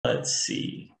let's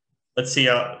see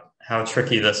how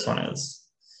tricky this one is.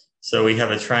 So we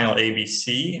have a triangle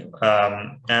ABC.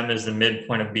 M is the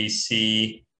midpoint of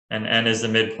BC, and N is the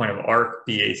midpoint of arc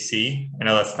BAC. I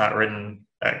know that's not written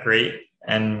that great.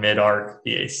 N mid arc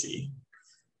BAC,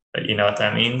 but you know what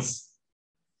that means.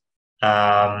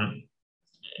 And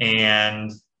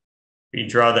we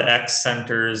draw the X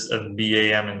centers of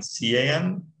BAM and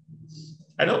CAM.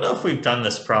 I don't know if we've done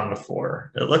this problem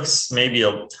before. It looks maybe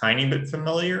a tiny bit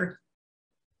familiar,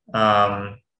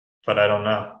 but I don't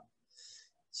know.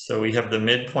 So we have the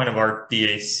midpoint of arc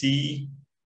BAC.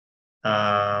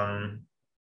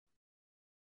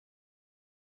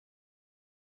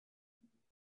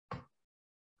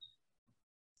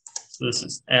 So this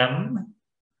is M,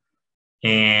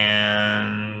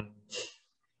 and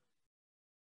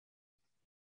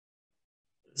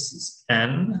this is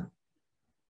N.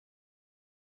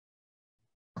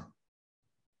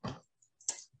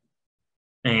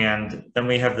 And then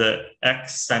we have the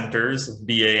X centers of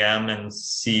BAM and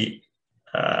C.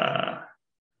 So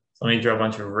let me draw a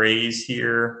bunch of rays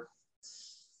here.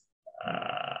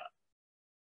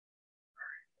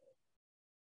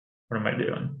 What am I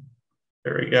doing?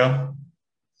 There we go.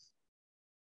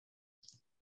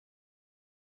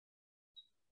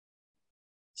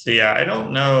 So yeah, I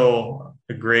don't know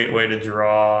a great way to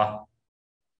draw.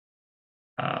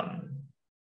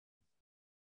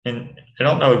 And I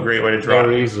don't know a great way to draw.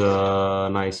 There is a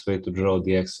nice way to draw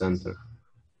the X center.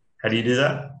 How do you do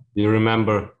that? Do you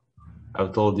remember?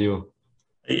 I've told you.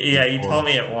 Yeah, you told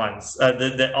me it once.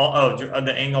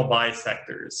 The angle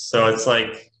bisectors. So it's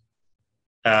like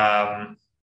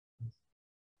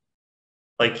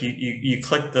you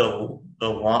click the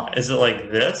line. Is it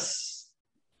like this?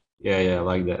 Yeah,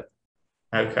 like that.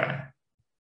 Okay.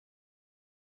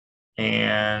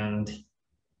 And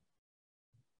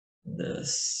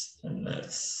this and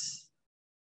this.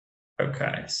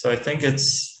 Okay, so I think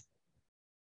it's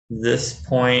this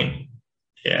point.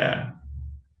 Yeah.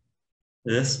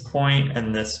 This point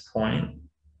and this point.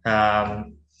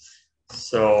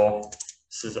 So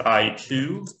this is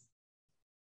I2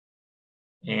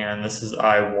 and this is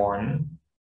I1.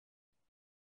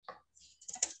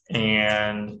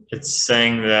 And it's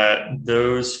saying that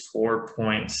those 4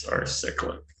 points are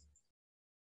cyclic.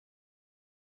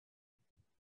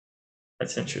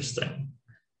 That's interesting.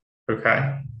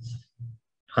 Okay.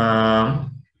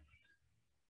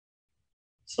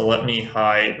 So let me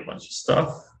hide a bunch of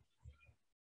stuff.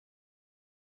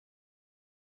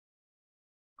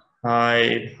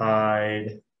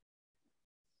 Hide.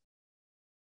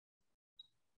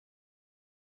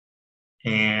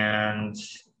 And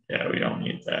yeah, we don't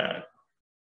need that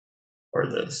or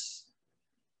this.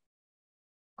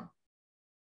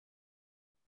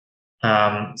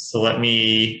 So let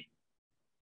me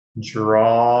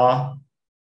draw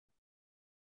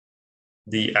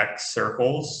the X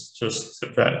circles, just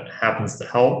if that happens to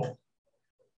help.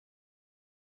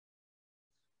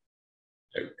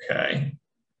 Okay.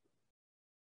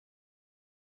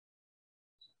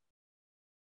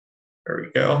 There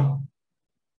we go.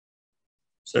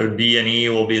 So D and E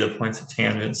will be the points of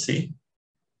tangency.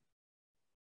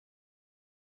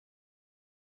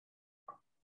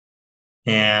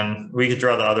 And we could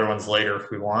draw the other ones later if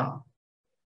we want,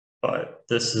 but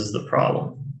this is the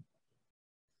problem.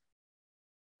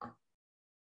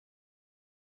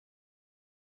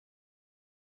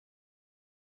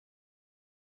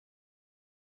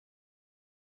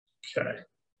 Okay.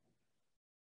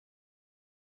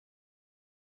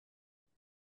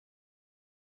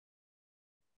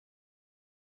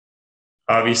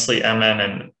 Obviously, MN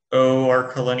and O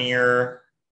are collinear.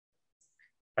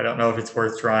 I don't know if it's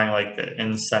worth drawing like the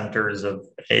incenters of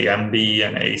AMB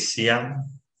and ACM.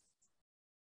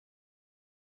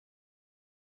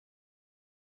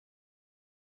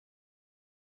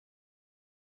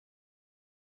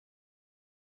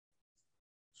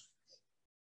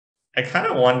 I kind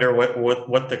of wonder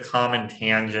what the common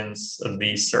tangents of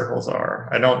these circles are.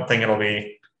 I don't think it'll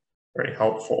be very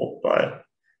helpful, but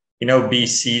you know,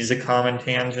 BC is a common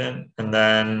tangent, and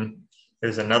then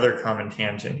there's another common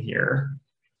tangent here.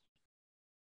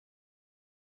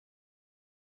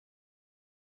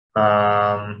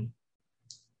 And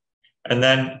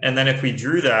then if we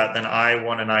drew that, then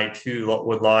I1 and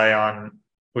I2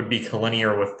 would be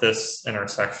collinear with this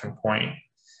intersection point.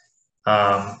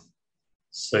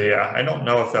 So yeah, I don't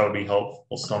know if that would be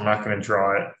helpful, so I'm not going to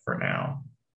draw it for now.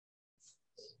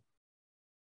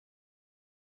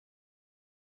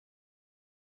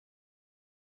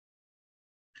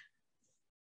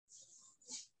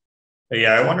 But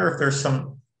yeah, I wonder if there's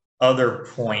some other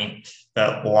point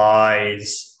that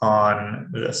lies on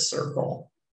this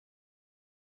circle.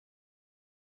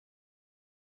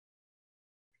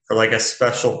 or like a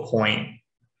special point.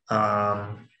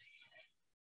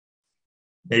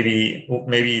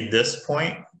 Maybe this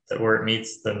point where it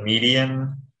meets the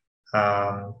median.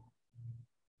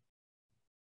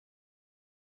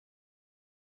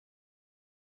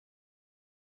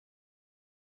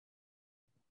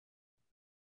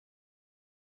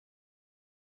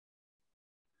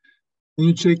 Can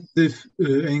you check if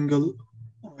angle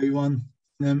I1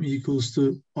 M equals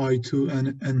to I2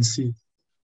 and NC?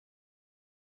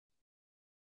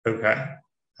 Okay.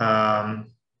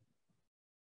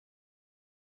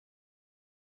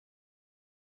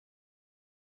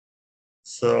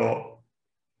 So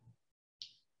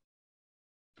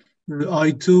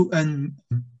I2 and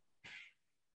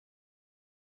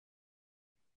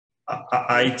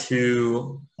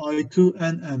I2. I2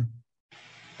 and M.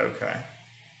 Okay.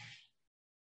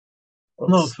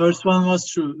 No, first one was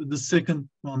true. The second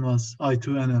one was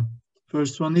I2 and M.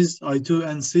 First one is I2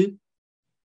 and C.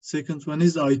 Second one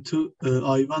is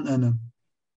I1 and M.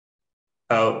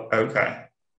 Oh, okay.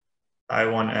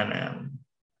 I1 and M.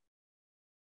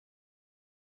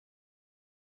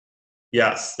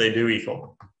 Yes, they do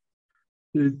equal.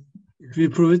 If we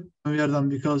prove it, we are done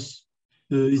because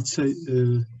it's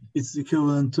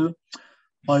equivalent to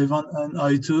I1 and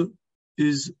I2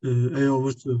 is A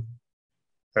over 2.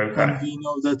 Okay. And we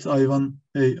know that I1,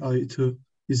 I2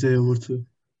 is A over 2.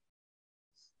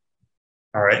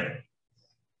 All right.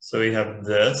 So we have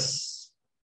this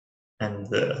and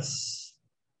this.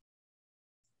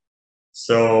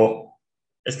 So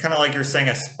it's kind of like you're saying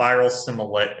a spiral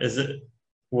similar. Is it?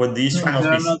 Would these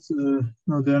triangles be?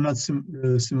 No, they are not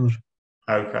similar.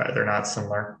 Okay, they're not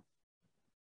similar.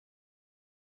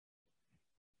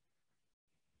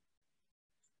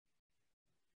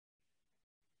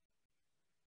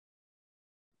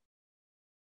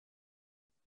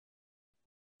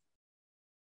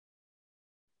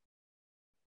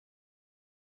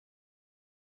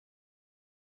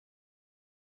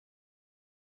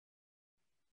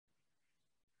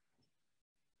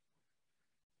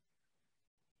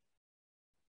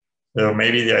 So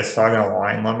maybe the orthogonal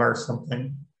line lemma or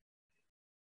something.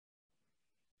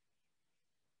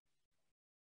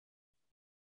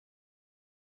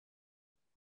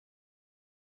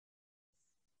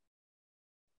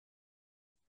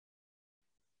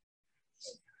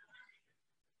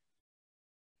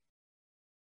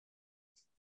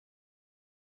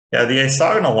 Yeah, the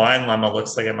orthogonal line lemma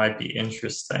looks like it might be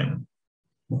interesting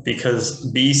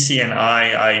because B, C, and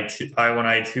I1,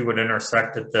 I2 would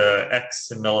intersect at the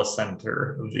X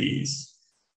millicenter of these.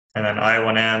 And then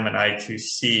I1M and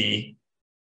I2C,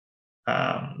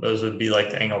 those would be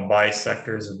like the angle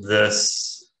bisectors of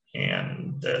this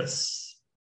and this.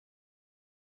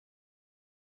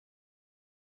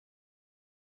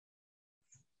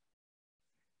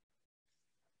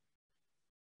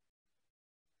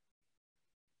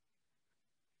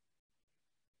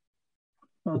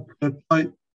 But by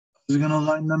orthogonal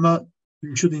line lemma,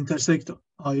 we should intersect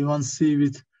I1C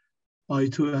with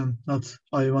I2M, not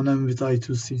I1M with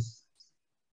I2C.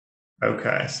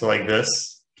 Okay, so like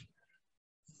this.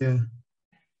 Yeah.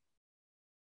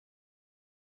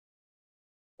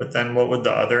 But then what would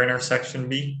the other intersection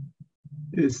be?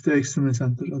 It's the X center,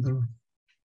 other one.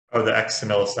 Oh, the X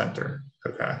millicenter.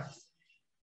 Okay.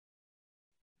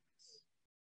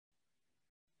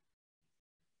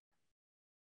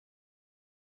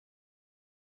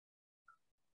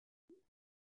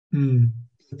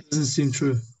 That doesn't seem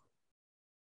true.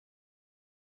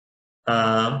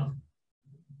 I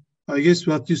guess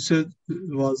what you said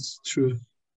was true.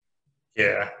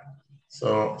 Yeah.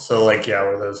 So like, yeah,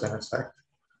 where those intersect.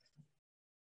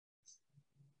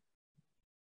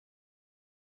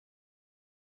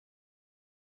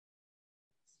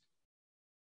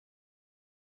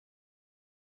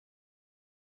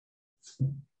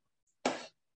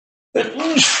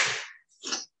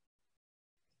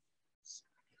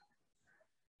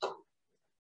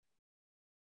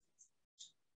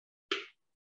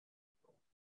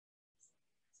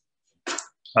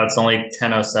 It's only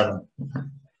 10:07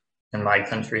 in my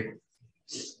country.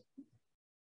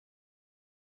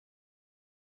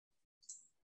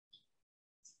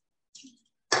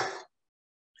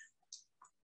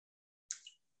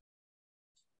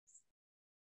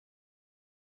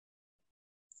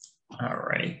 All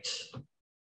right.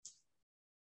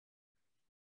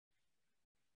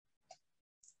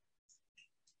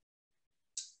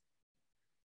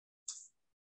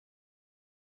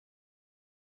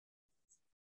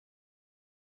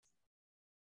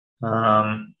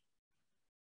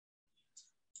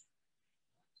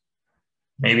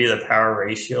 Maybe the power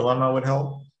ratio lemma would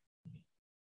help.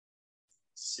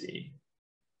 Let's see.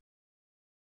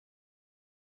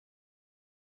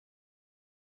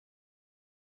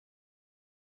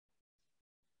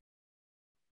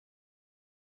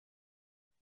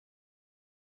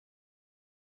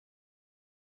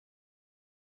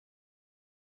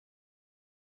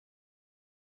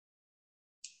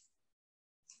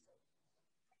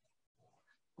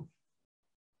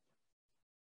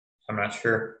 I'm not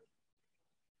sure.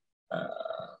 I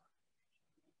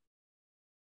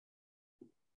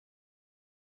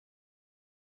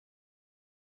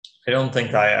don't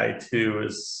think II2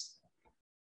 is,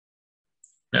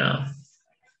 no.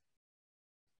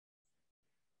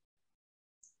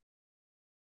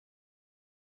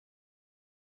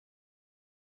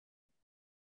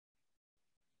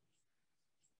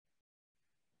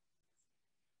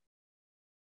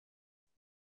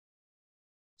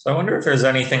 So I wonder if there's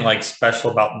anything like special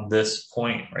about this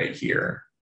point right here.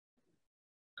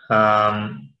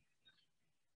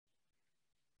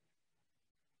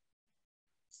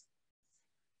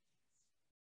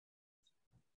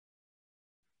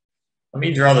 Let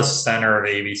me draw the center of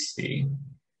ABC.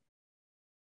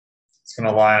 It's going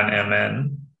to lie on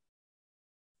MN.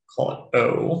 Call it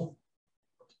O.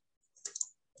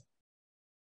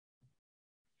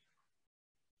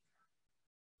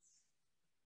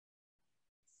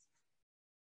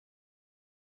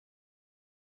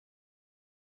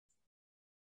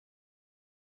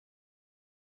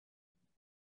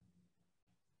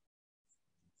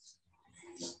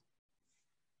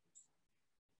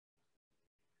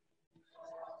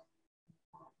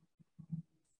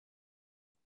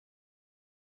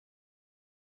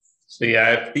 So yeah,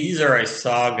 if these are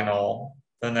isogonal,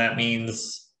 then that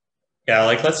means, yeah,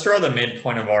 like let's draw the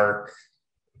midpoint of arc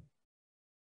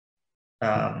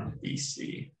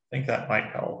BC. I think that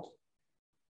might help.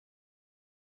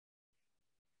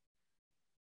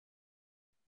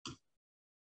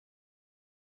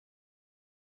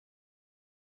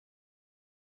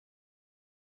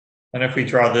 And if we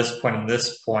draw this point and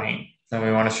this point, then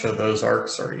we want to show those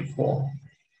arcs are equal.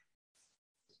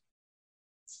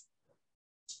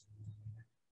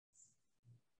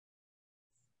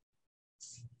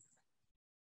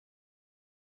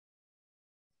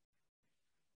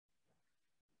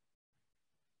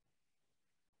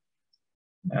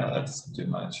 No, that doesn't do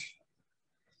much.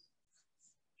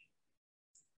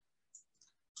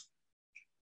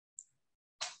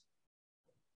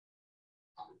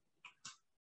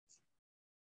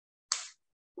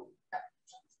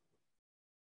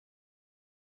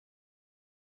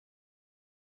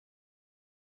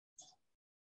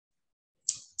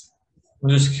 I'm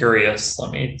just curious.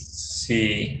 Let me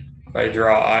see if I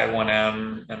draw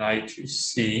I1M and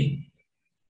I2C.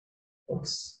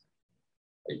 Oops,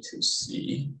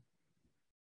 I2C.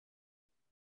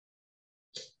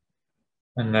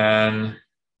 And then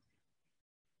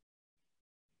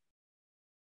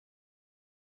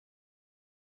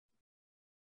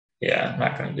yeah, I'm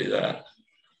not going to do that.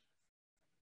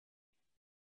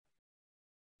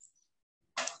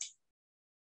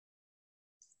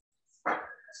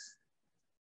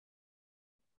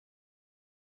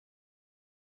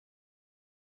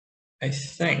 I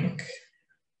think,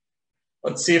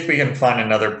 let's see if we can find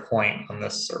another point on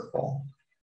this circle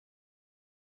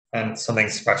and something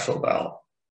special about.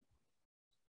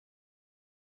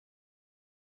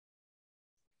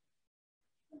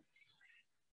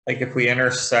 Like if we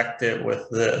intersect it with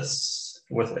this,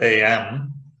 with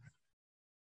AM,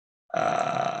 is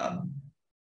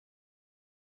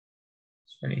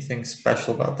there anything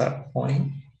special about that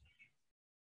point?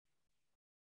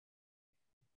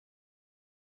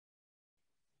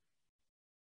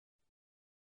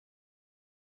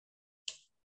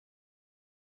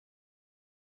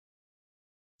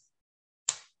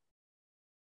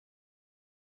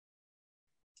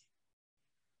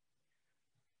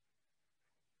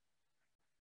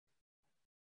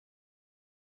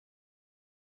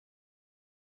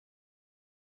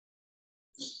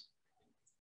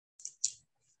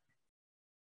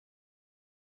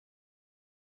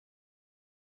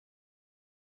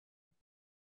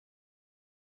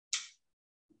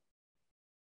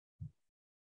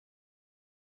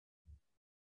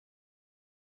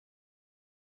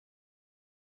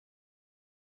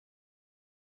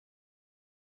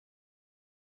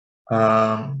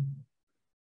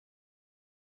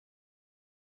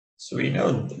 So we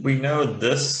know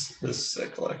this is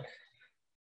cyclic.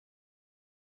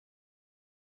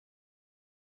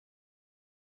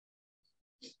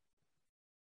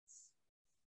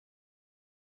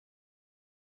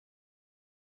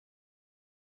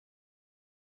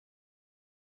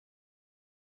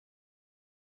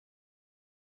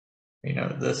 We know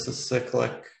this is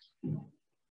cyclic.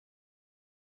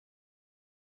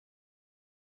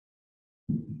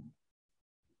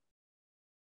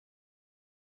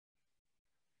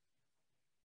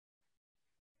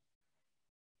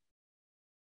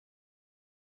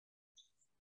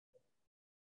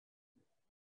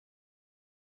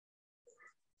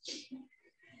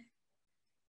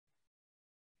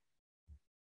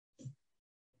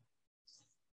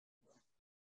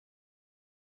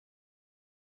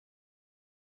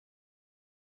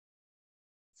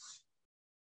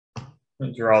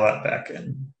 Draw that back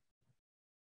in.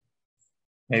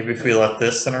 Maybe if we let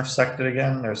this intersect it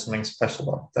again, there's something special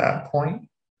about that point.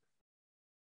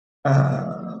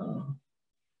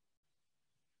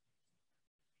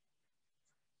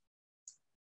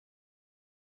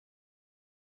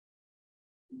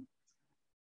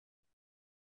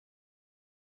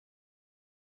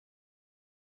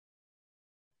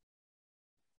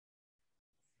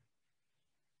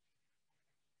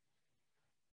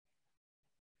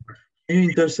 Can you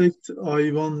intersect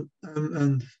I1M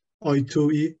and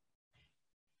I2E?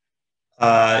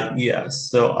 Yes,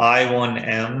 so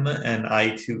I1M and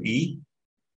I2E.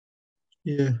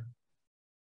 Yeah.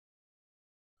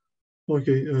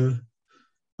 Okay.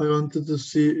 I wanted to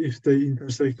see if they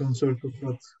intersect on circle,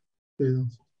 but they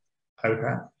don't.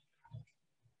 Okay.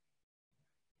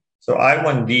 So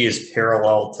I1D is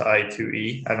parallel to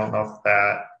I2E. I don't know if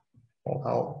that will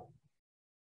help.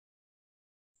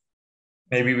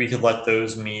 Maybe we could let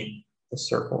those meet the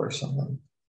circle or something.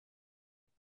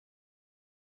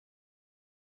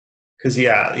 Because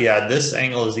yeah, this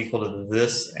angle is equal to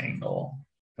this angle.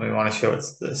 And we want to show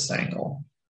it's this angle.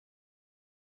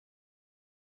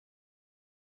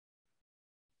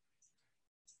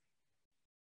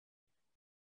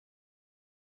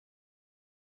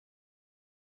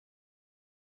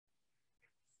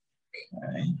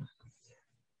 Okay.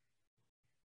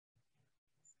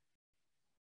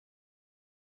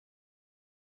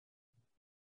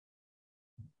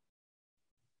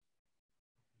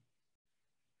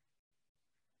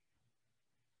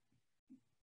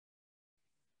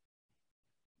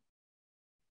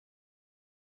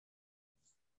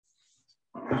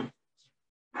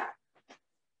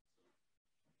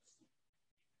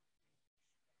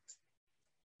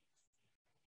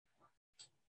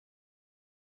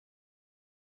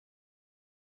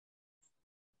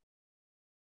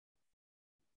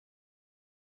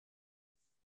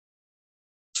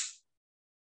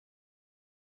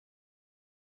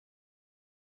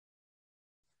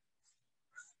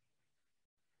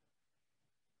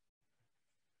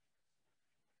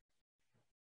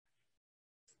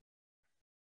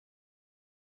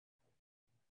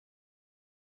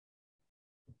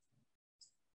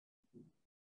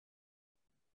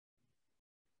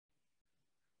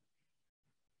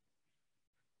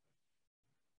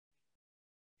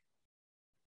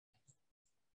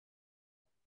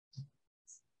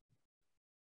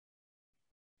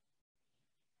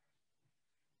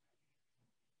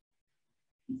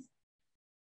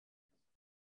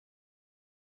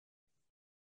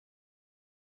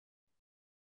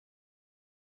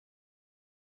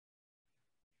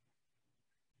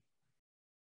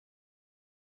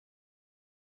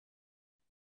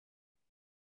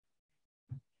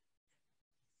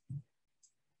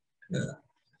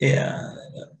 Yeah.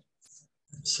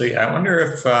 So yeah, I wonder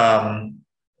if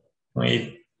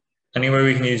any way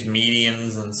we can use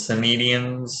medians and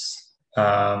symmedians.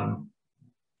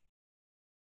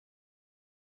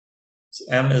 So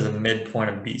M is a midpoint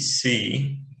of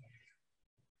BC.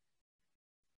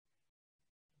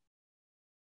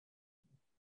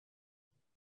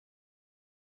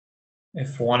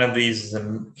 If one of these is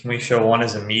can we show one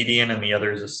is a median and the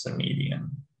other is a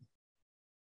symmedian?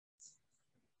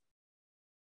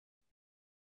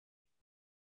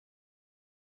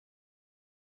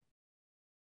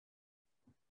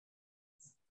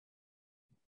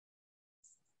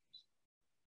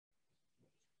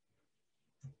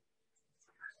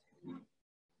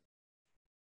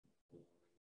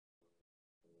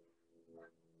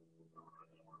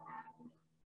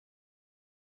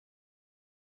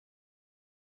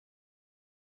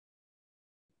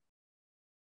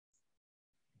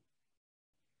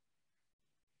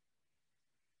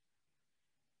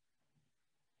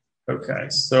 Okay,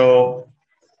 so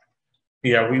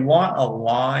yeah, we want a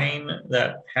line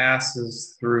that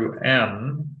passes through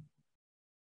M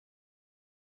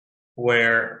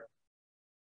where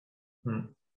would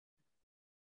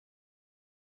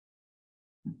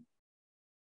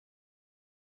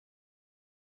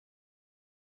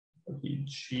be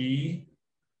G.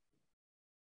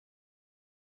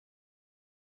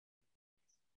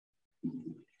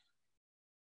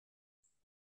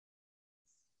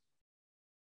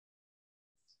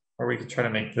 Or we could try to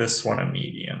make this one a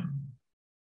median.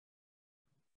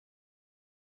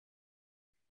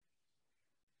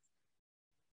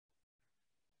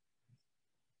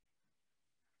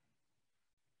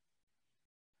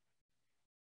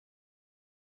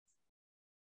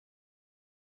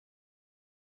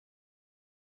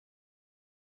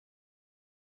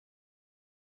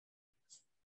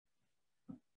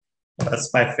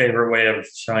 That's my favorite way of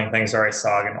showing things are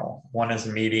isogonal. One is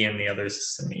a median, the other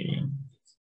is a median.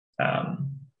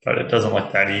 But it doesn't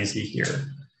look that easy here.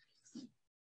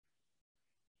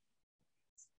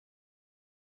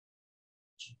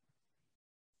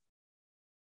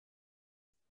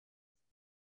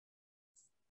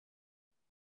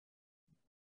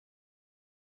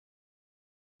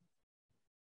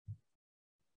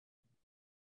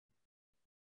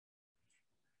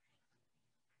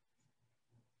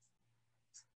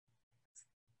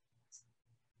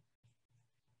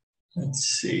 Let's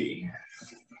see.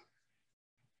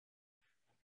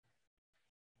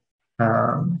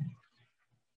 Array.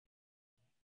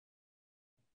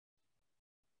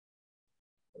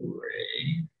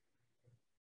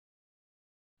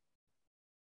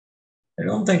 I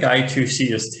don't think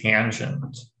I2C is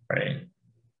tangent, right?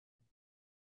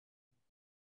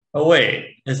 Oh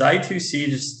wait, is I2C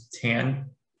just tangent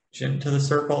to the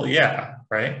circle? Yeah,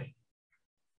 right?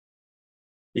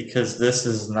 Because this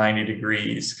is 90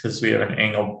 degrees because we have an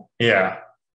angle. Yeah.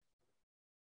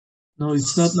 No,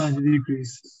 it's not 90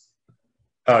 degrees.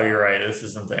 Oh, you're right. This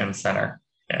isn't the end center.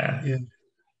 Yeah. Yeah.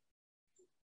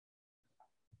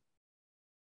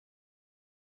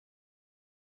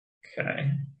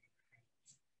 Okay.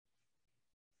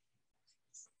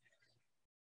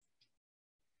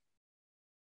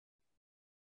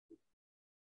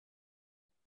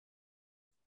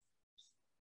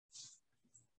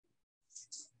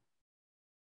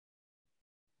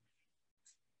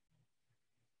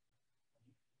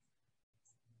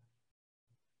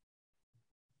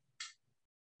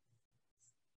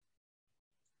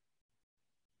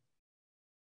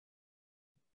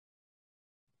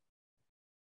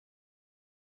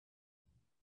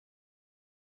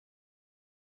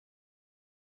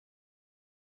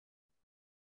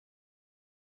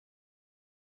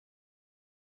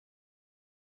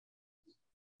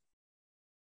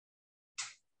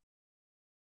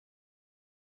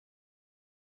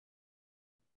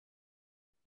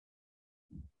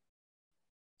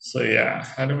 So yeah,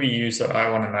 how do we use that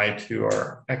I1 and I2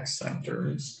 are X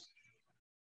centers?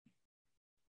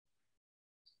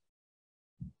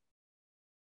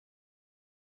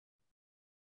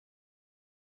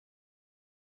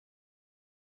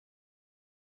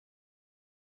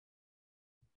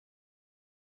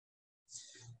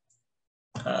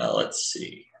 Let's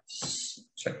see.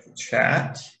 Check the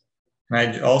chat. And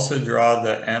I also draw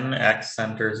the MX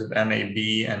centers of MAB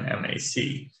and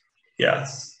MAC.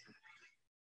 Yes.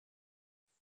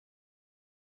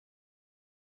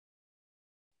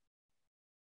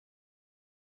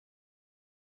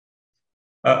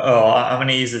 I'm going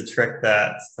to use a trick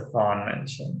that Stefan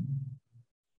mentioned.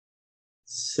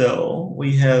 So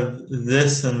we have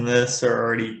this and this are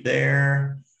already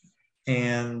there,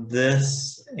 and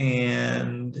this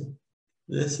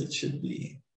it should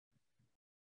be.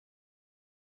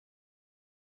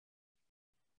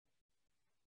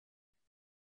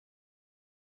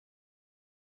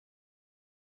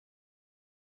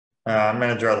 I'm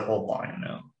going to draw the whole line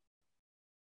now.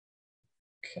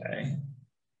 Okay.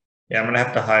 Yeah, I'm going to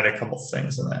have to hide a couple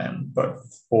things in the end, but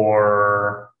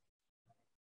for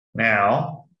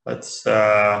now, let's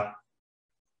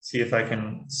see if I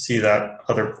can see that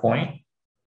other point.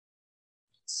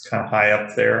 It's kind of high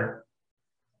up there.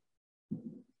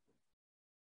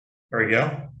 There we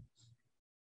go.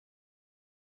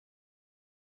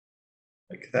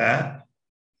 Like that.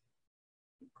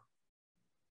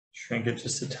 Shrink it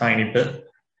just a tiny bit.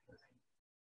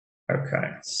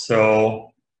 Okay, so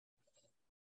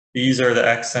these are the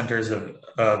X centers of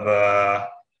MAB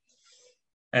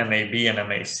and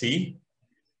MAC.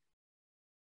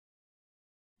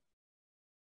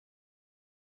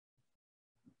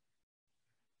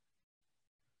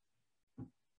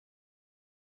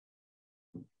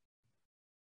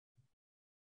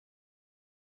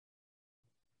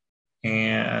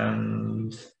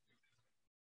 And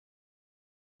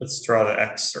let's draw the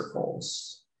X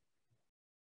circles.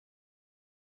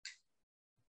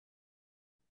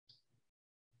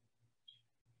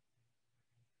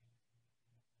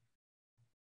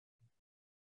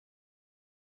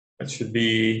 That should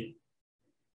be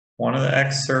one of the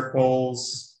X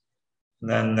circles, and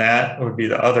then that would be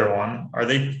the other one. Are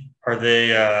they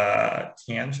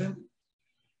tangent?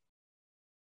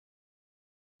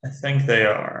 I think they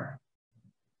are.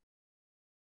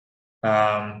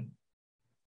 And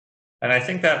I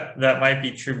think that might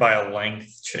be true by a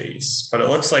length chase, but it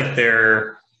looks like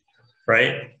they're,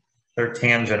 right? They're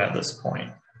tangent at this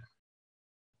point.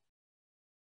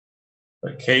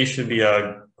 But K should be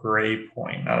a gray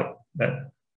point, not that.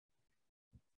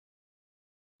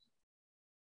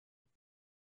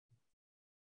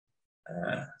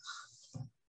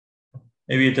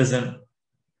 Maybe it doesn't.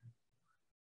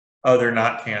 Oh, they're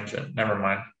not tangent. Never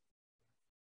mind.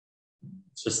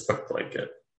 just looked like it.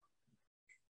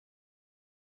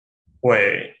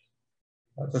 Wait,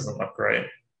 that doesn't look right.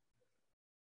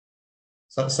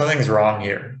 So, something's wrong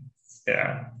here.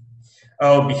 Yeah.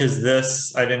 Oh, because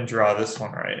this, I didn't draw this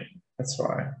one right. That's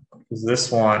why. Because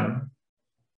this one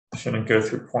shouldn't go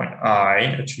through point I,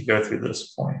 it should go through this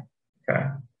point. Okay.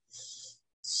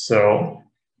 So,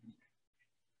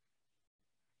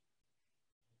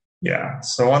 yeah.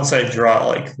 So once I draw it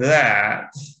like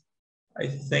that, I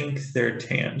think they're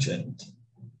tangent.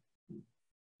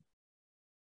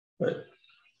 But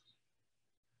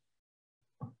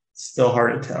it's still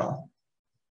hard to tell.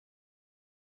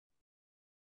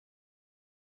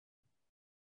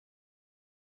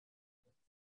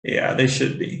 Yeah, they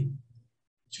should be.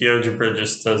 GeoGebra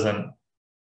just doesn't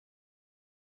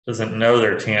know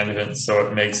their tangent, so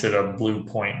it makes it a blue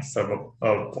point instead of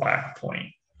a black point.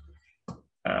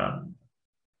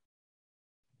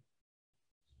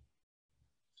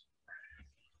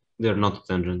 They're not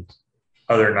tangent.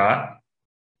 Oh, they're not?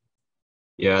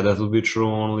 Yeah, that will be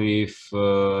true only if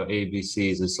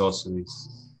ABC is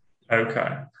isosceles.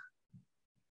 Okay.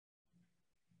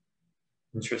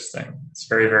 Interesting. It's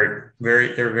very, they're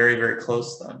very, very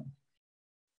close then.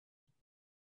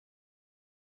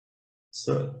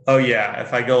 So, oh yeah,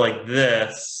 if I go like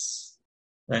this,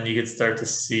 then you could start to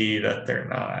see that they're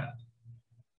not.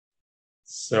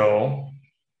 So,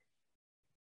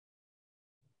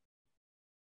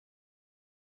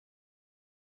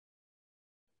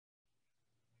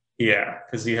 yeah,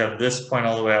 because you have this point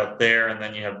all the way out there, and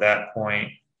then you have that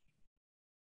point.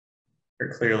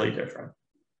 They're clearly different.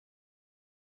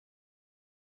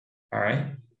 All right.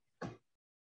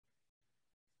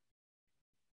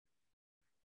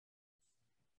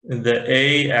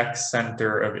 The AX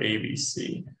center of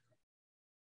ABC.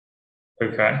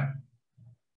 Okay.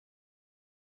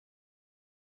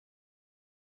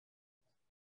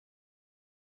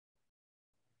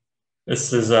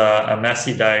 This is a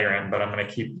messy diagram, but I'm going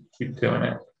to keep doing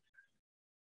it.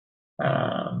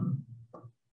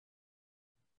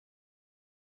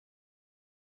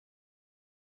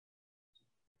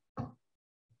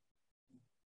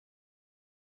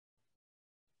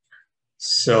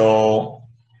 So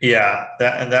yeah,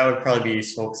 that would probably be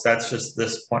useful because that's just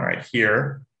this point right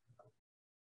here.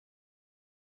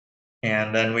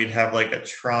 And then we'd have like a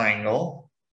triangle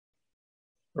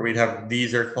where we'd have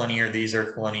these are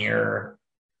collinear,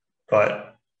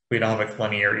 but we don't have a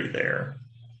collinearity there.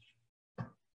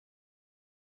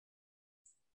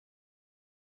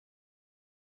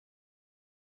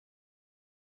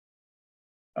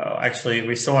 Oh, actually,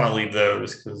 we still want to leave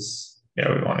those because,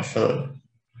 yeah, we want to show them.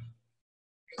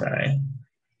 Okay.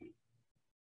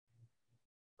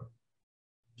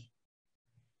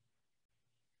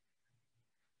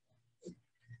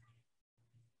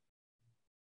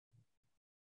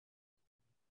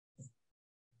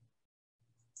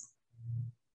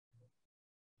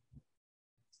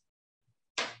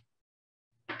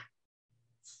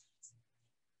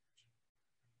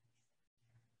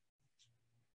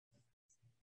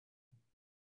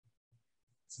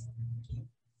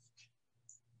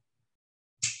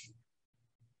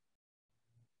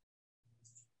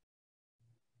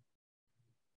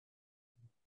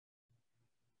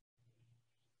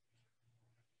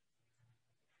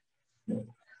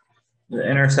 The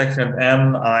intersection of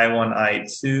M, I1,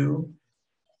 I2.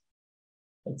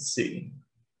 Let's see.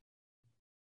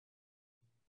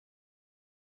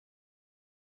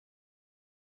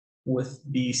 With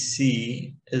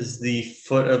BC is the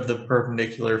foot of the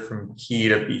perpendicular from key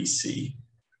to BC.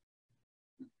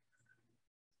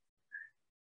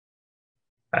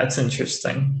 That's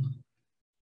interesting.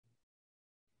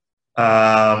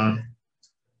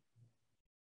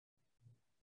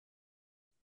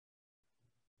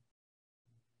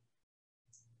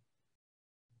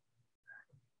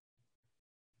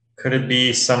 Could it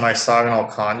be some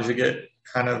isogonal conjugate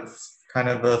kind of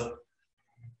a?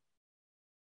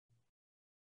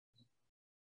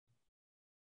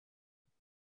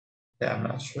 Yeah, I'm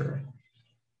not sure.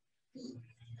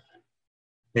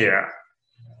 Yeah.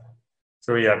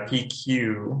 So yeah,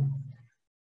 PQ.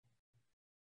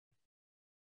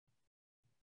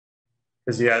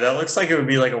 Because yeah, that looks like it would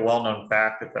be like a well-known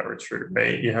fact if that were true,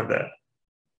 right? You have that.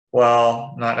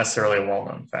 Well, not necessarily a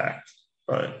well-known fact,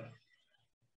 but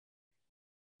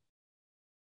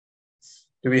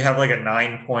do we have like a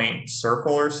 9-point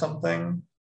circle or something?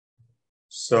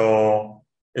 So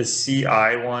is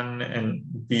CI1 and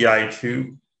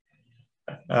BI2?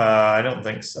 I don't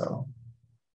think so.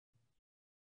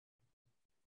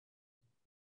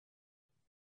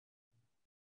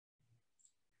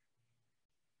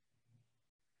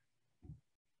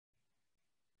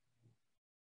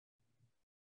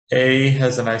 A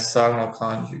has an isogonal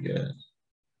conjugate.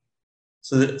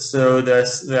 So the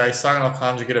isogonal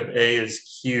conjugate of A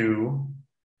is Q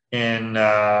in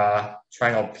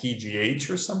triangle PGH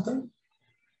or something?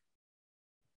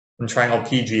 In triangle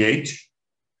PGH?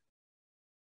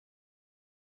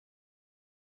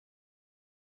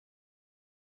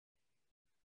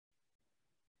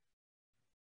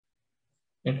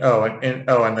 And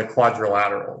the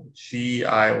quadrilateral,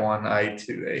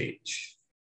 GI1I2H.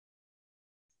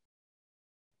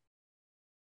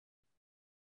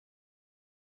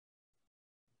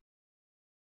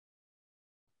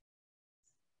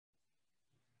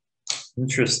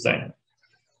 Interesting.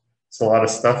 It's a lot of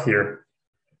stuff here.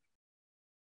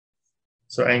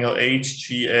 So angle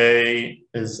HGA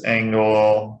is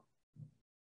angle,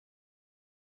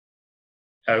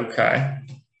 okay.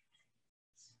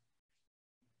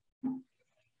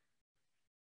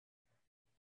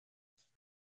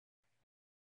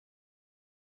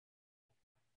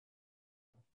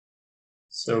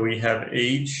 So we have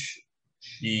HGA,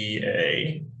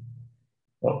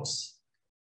 whoops.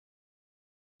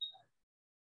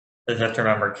 I have to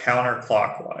remember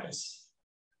counterclockwise,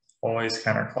 always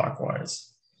counterclockwise.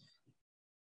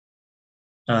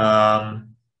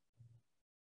 Then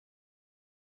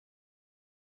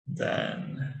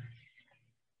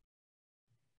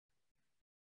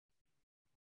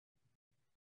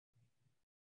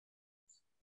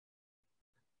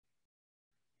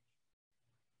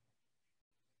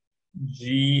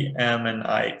GM and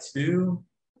I2.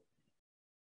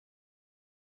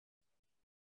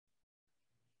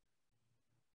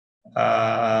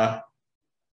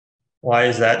 Why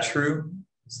is that true?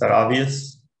 Is that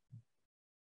obvious?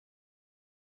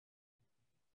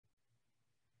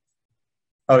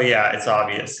 Oh yeah, it's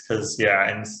obvious because yeah,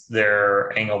 and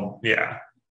their angle, yeah,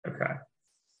 okay.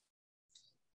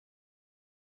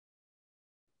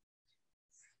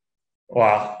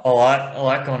 Wow, a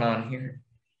lot going on here.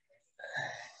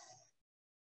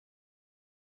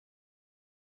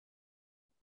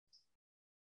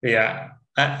 Yeah,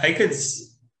 I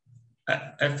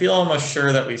feel almost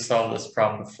sure that we solved this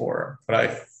problem before, but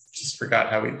I just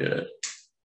forgot how we did it.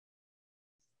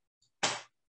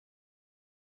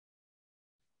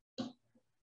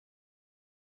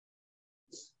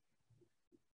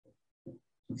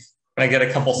 I get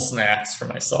a couple snacks for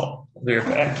myself. I'll be right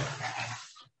back.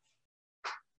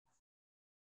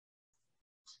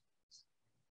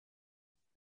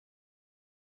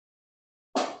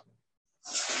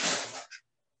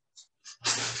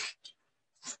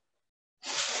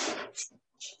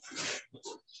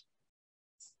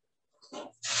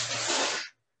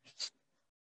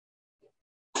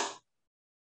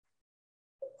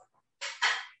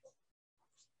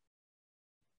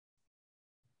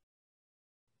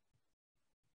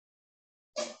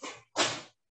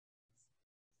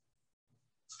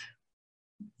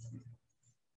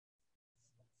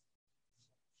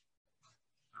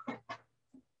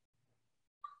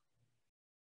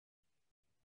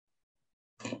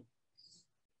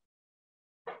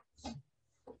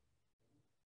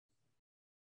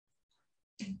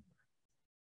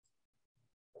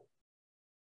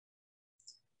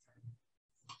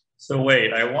 So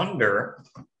wait, I wonder,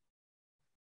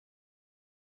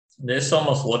 this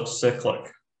almost looks cyclic.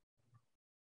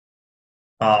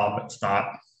 It's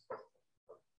not.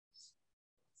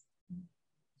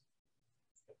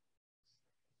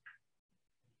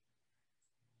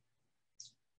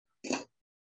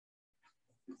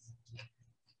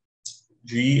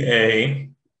 GA.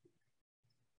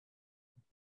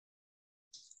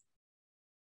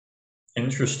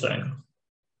 Interesting.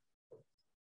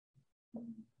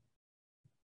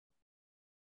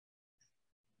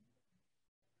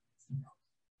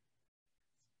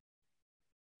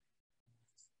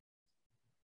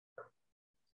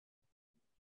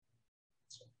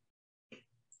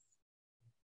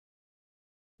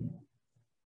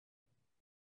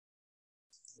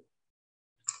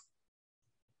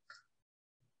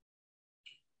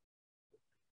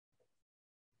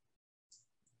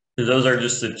 So those are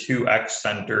just the two X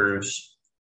centers.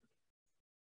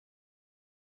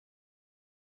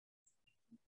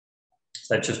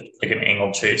 That's just like an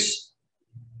angle chase.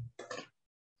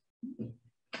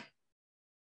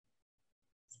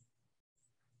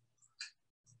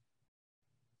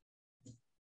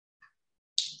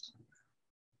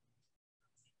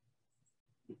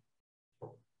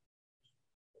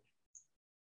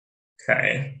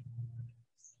 Okay.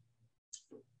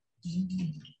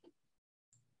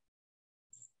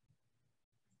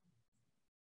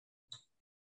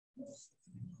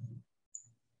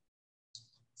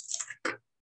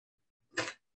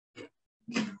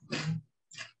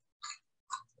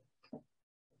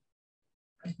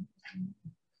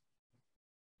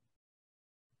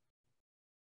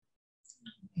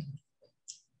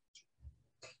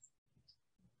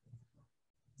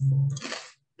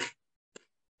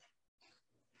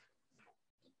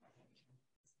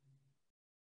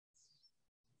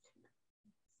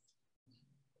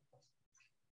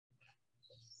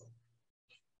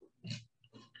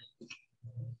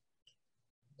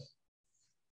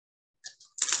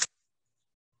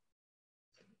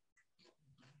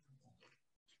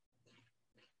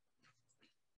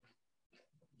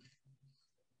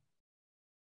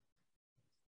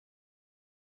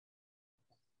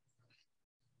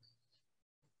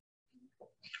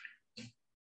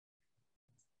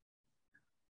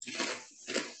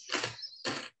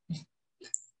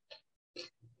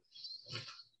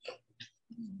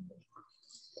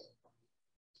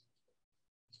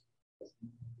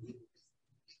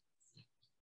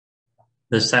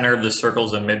 The center of the circle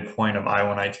is a midpoint of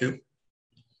I1, I2.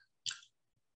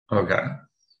 Okay.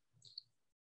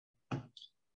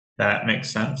 That makes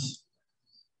sense.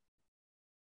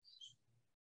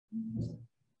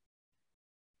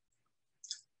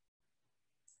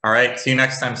 All right. See you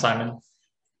next time, Simon. Have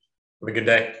a good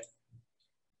day.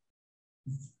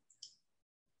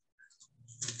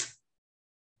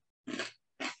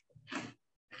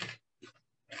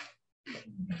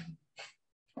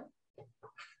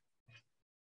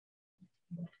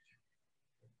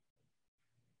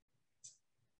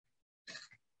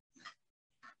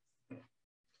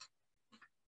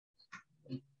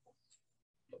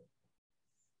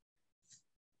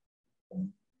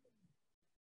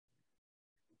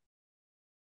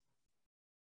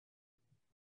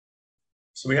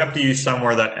 So we have to use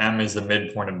somewhere that M is the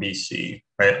midpoint of BC,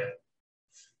 right?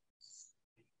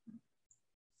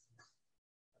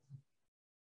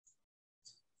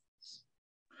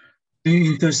 They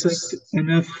intersect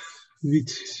NF with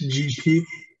GP.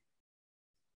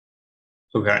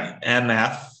 Okay,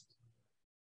 MF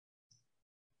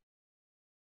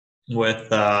with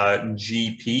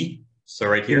GP, so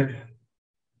right here. Yeah.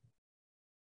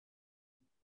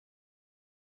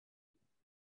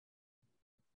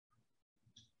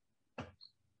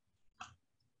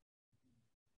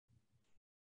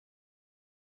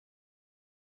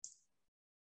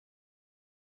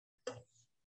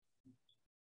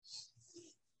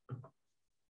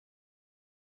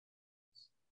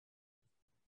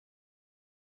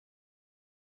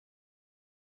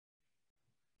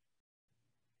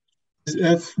 Is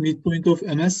F midpoint of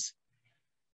MS?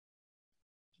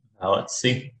 Now let's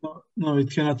see. No,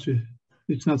 it cannot be.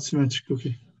 It's not symmetric.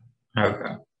 Okay.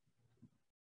 Okay.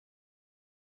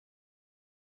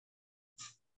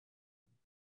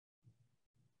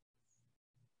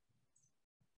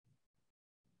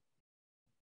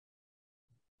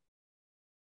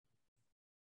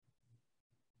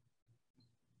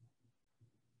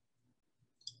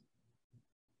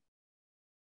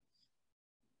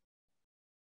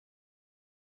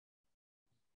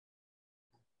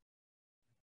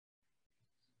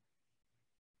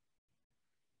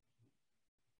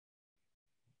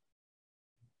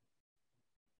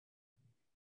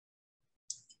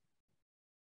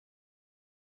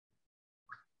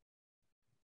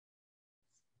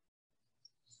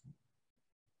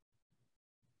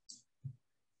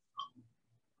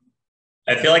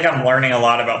 I feel like I'm learning a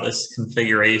lot about this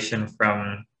configuration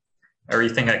from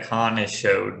everything that Khan has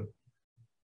showed.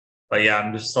 But yeah,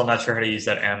 I'm just still not sure how to use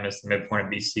that M as the midpoint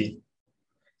of BC.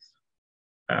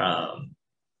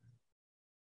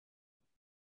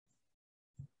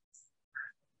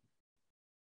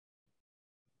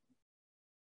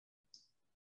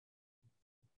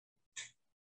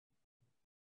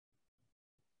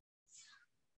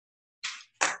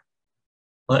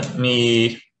 Let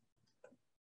me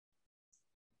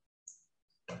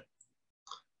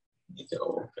make it a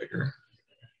little bigger.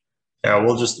 Yeah,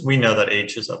 we know that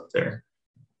H is up there.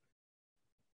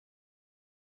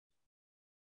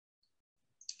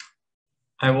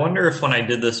 I wonder if when I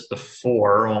did this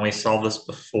before, when we solved this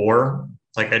before,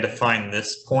 like I defined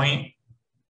this point.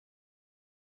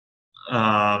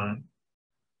 Yeah,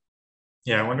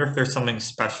 I wonder if there's something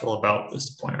special about this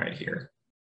point right here.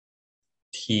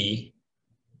 T.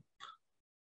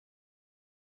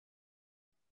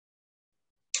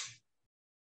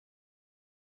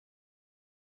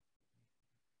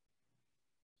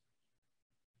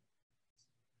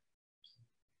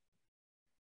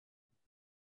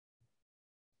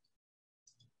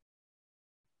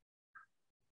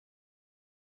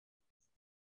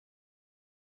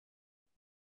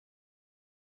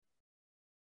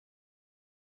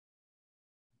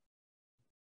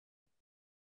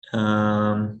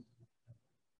 No.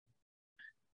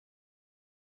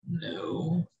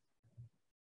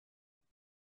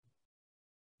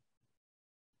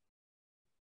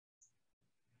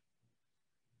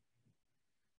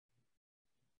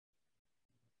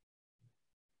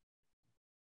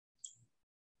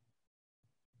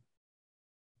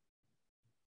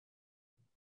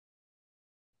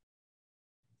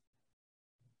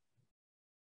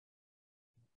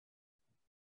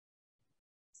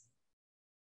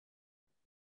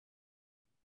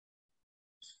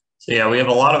 So yeah, we have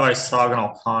a lot of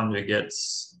isogonal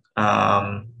conjugates.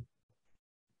 But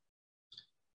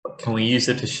can we use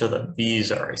it to show that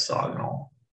these are isogonal?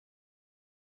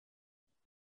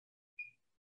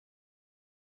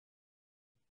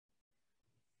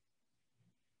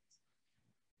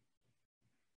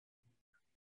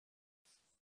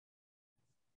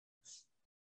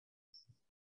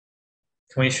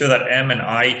 Can we show that M and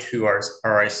I2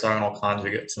 are isogonal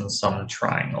conjugates in some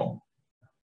triangle?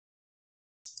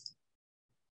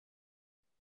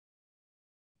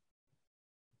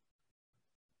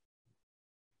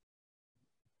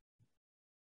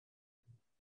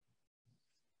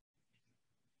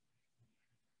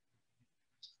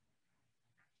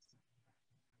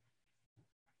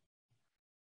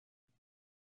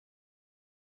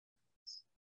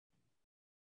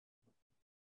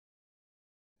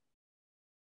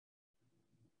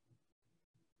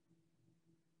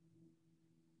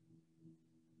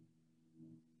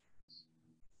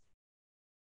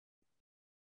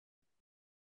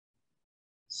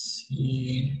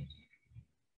 see.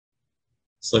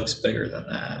 This looks bigger than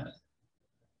that.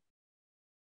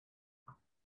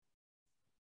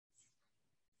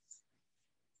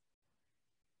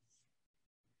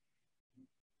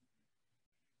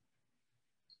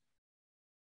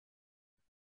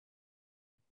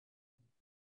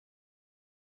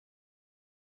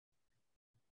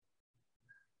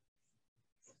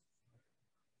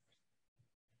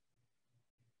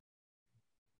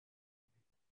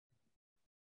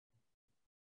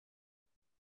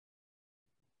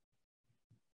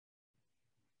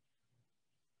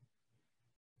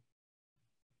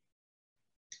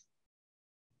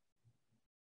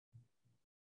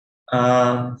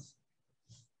 Um,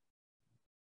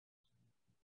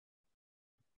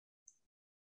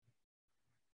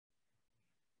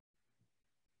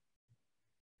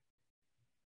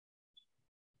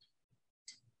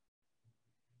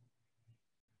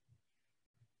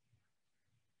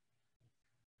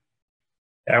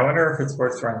 I wonder if it's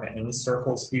worth running the in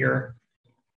circles here.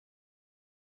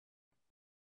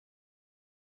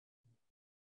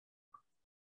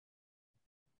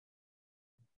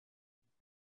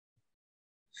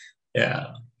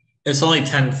 Yeah, it's only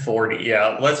 10:40.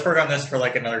 Yeah, let's work on this for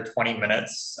like another 20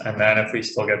 minutes. And then if we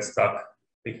still get stuck,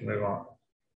 we can move on.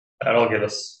 That'll give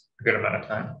us a good amount of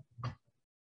time.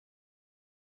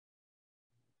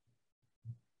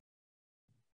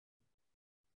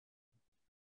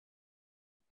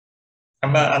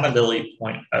 I'm gonna delete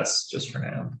point S just for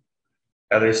now.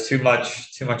 There's too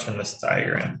much in this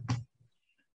diagram.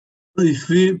 If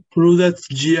we prove that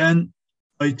Gn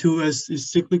I2S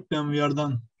is cyclic, then we are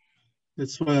done.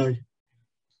 That's why I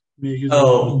make use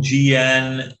of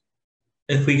Gn.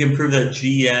 If we can prove that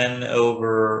Gn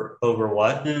over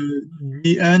what?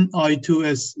 Gn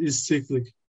I2S is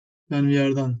cyclic, then we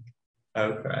are done.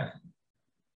 Okay.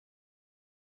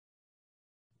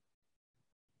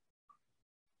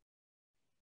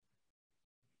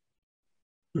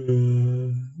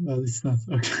 Well, it's not.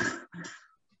 Okay.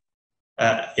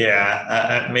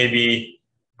 Maybe.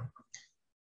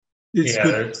 It's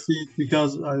good to see it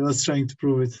because I was trying to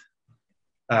prove it.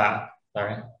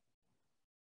 Sorry.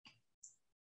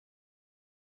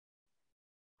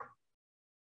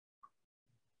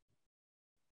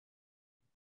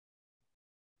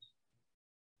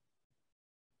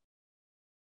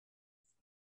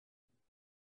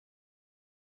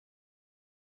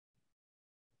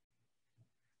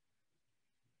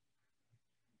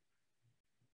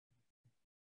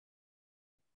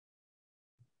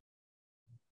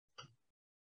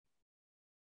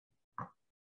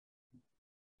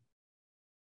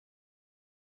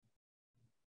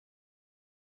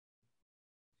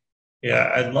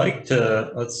 Yeah, I'd like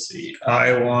to, let's see,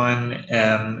 I1,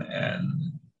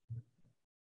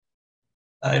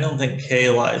 I don't think K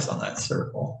lies on that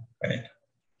circle, right?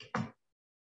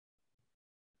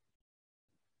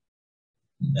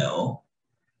 No.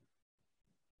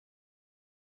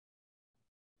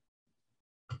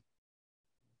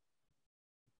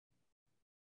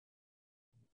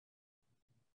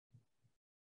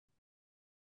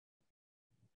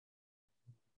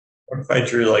 What if I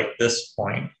drew like this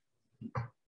point?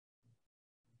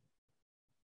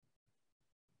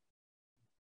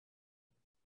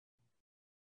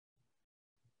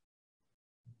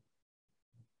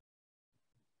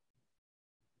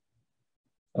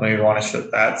 We want to show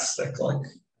that cyclic.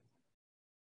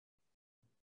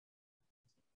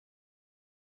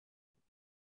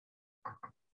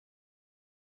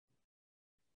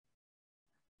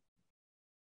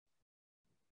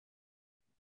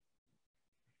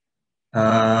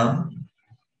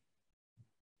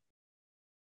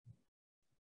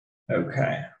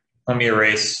 Okay, let me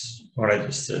erase what I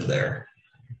just did there.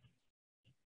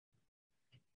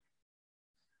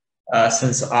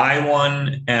 Since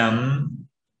I1M,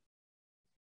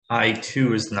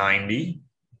 I2 is 90.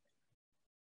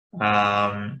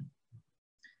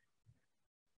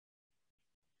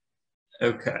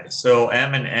 Okay, so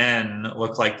M and N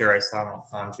look like they're orthogonal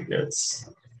conjugates.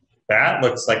 That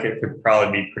looks like it could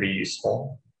probably be pretty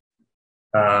useful.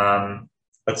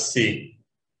 Let's see.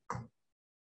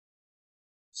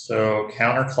 So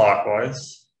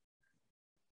counterclockwise.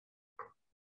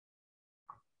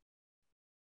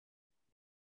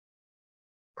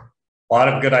 A lot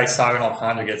of good orthogonal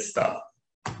conjugate stuff.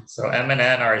 So M and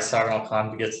N are orthogonal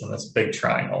conjugates in this big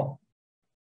triangle.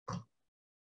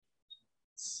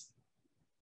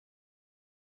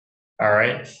 All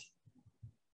right.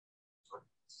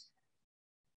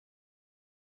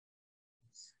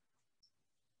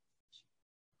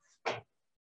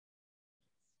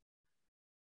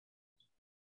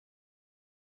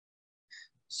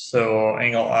 So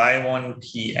angle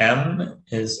I1PM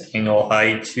is angle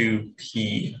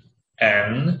I2PN.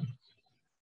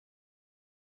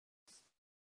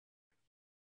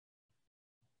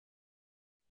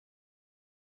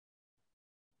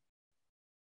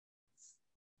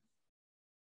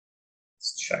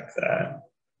 Let's check that.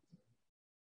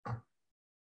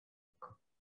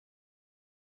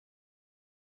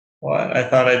 What? I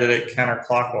thought I did it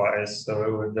counterclockwise, so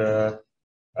it would, oh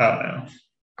no.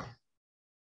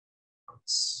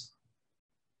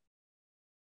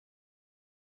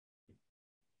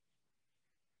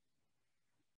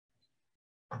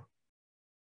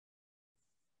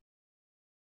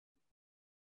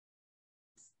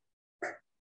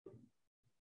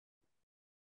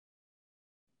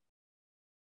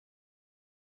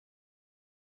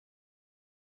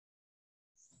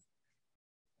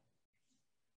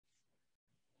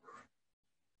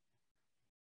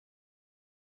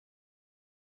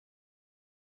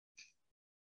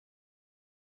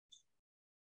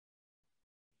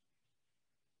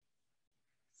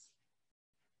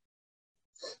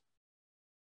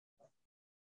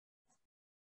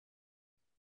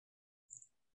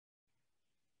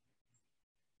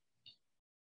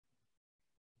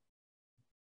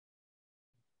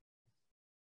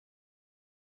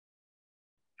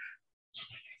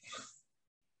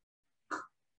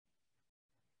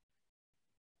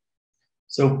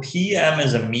 So PM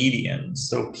is a median,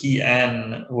 so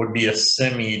PN would be a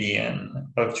symmedian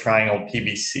of triangle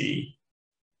PBC.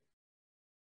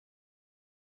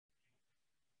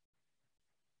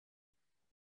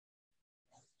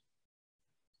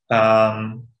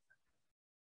 So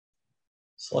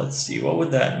let's see, what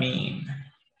would that mean?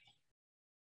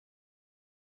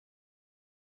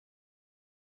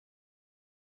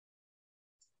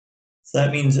 So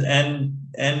that means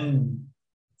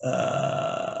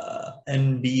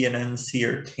NB and NC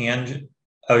are tangent.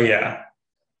 Oh yeah.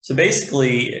 So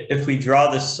basically, if we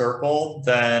draw this circle,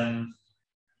 then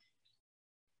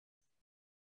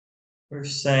we're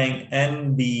saying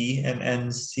NB and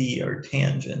NC are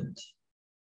tangent.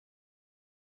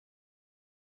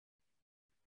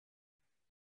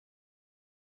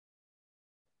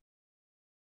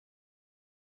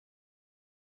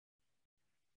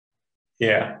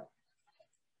 Yeah.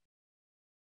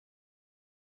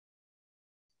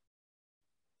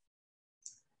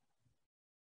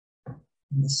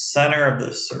 The center of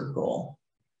the circle.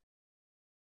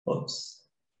 Whoops.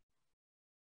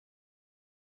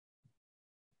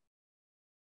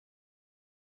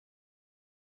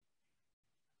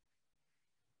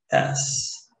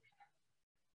 S.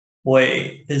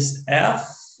 Wait, is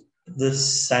F the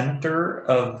center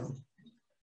of,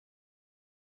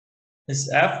 is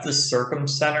F the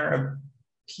circumcenter of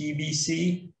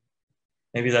PBC?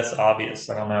 Maybe that's obvious,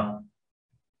 I don't know.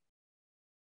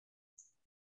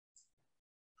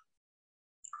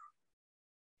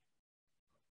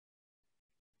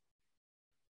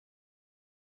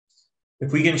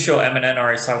 If we can show M and N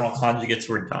are isogonal conjugates,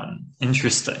 we're done.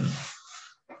 Interesting.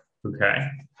 Okay.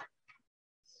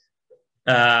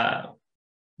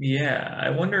 Yeah,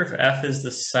 I wonder if F is the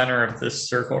center of this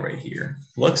circle right here.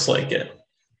 Looks like it.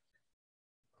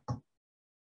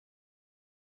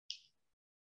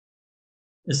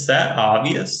 Is that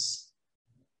obvious?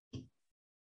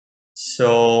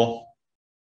 So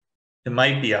it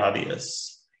might be obvious.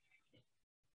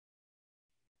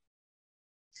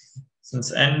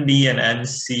 Since NB and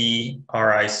NC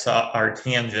are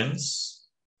tangents,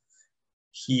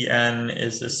 PN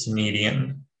is this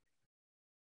median.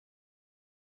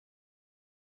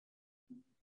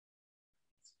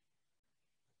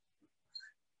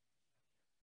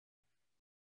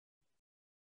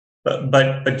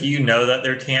 But do you know that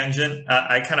they're tangent?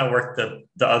 I kind of work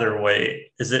the other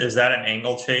way. Is that an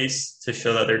angle chase to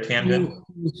show that they're tangent?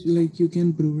 Like you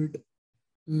can prove it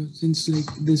since like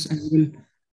this angle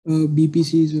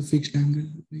BPC is a fixed angle,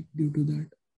 like due to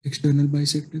that external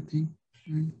bisector thing,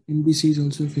 and NBC is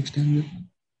also a fixed angle.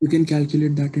 You can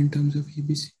calculate that in terms of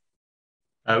ABC.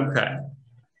 Okay.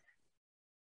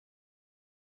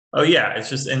 Oh yeah, it's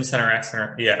just in center, X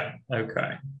center. Yeah,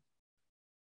 okay.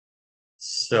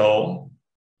 So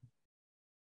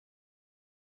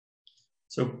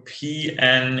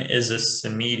PN is a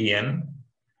symmedian,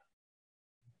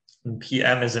 and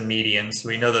PM is a median, so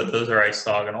we know that those are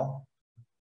isogonal.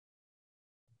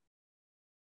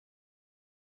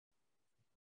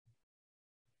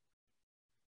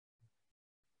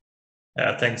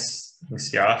 Yeah, thanks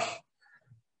Yash.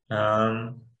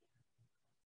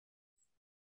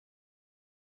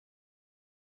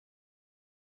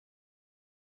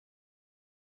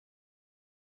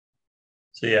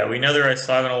 So yeah, we know they're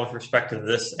orthogonal with respect to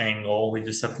this angle. We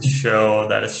just have to show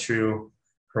that it's true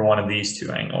for one of these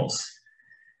two angles.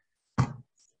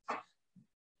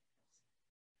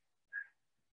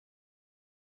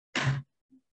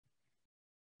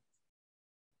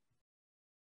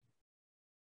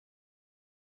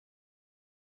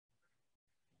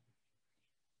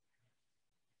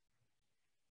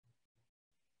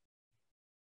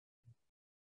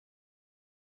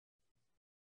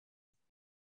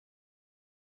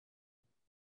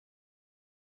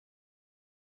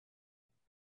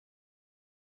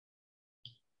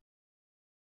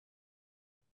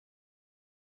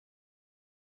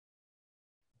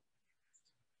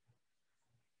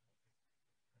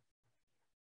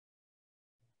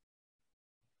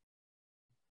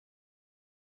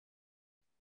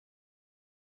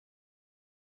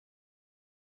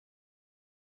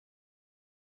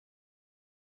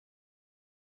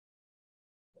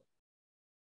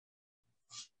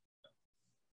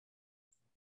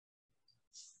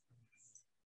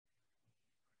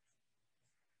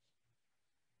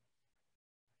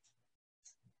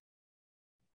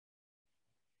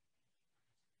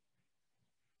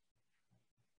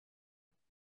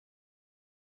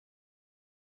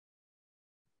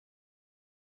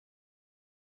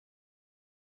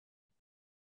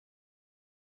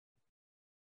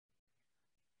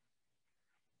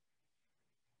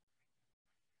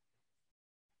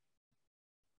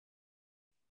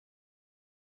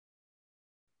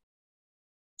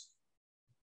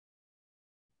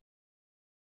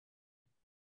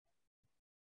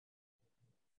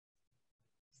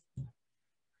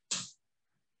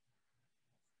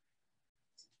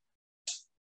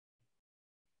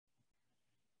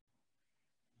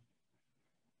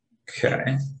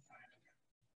 Okay.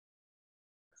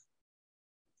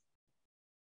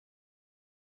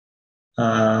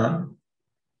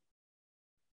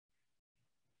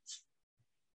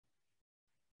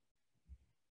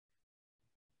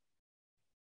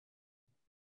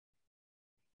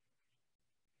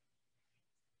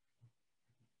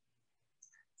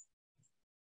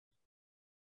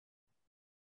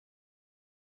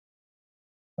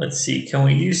 Let's see, can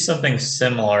we use something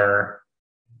similar?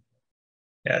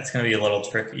 Yeah, it's going to be a little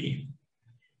tricky.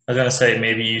 I was going to say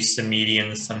maybe use the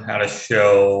median somehow to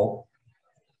show,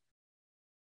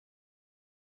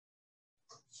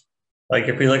 like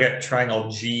if we look at triangle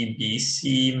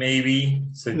GBC maybe,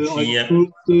 so G. I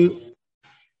proved the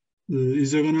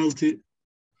isogonality.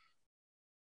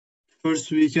 First,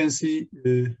 we can see,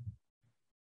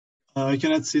 I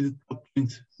cannot see the top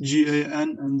point,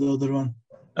 GAN, and the other one.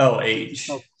 Oh,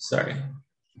 H, sorry.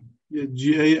 Yeah,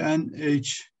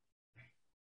 GANH.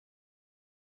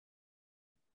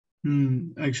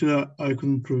 Actually, I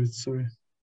couldn't prove it, sorry.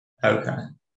 Okay.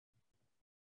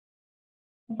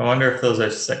 I wonder if those are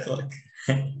cyclic.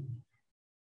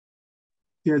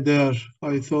 Yeah, they are.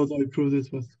 I thought I proved it,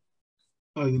 but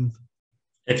I didn't.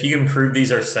 If you can prove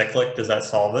these are cyclic, does that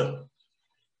solve it?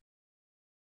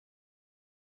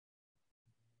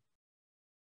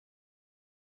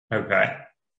 Okay.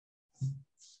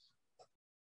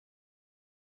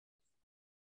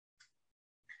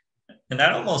 And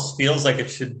that almost feels like it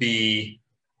should be,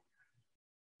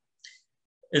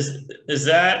 is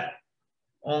that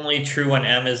only true when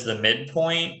M is the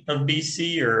midpoint of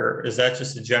BC, or is that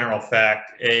just a general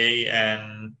fact? A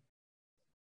and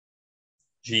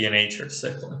G and H are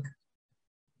cyclic.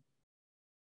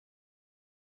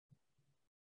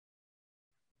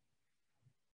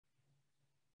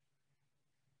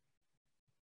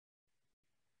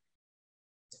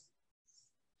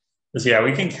 Because yeah,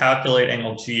 we can calculate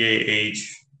angle GAH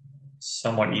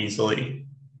somewhat easily,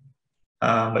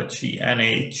 but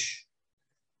GNH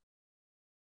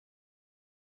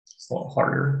is a little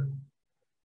harder.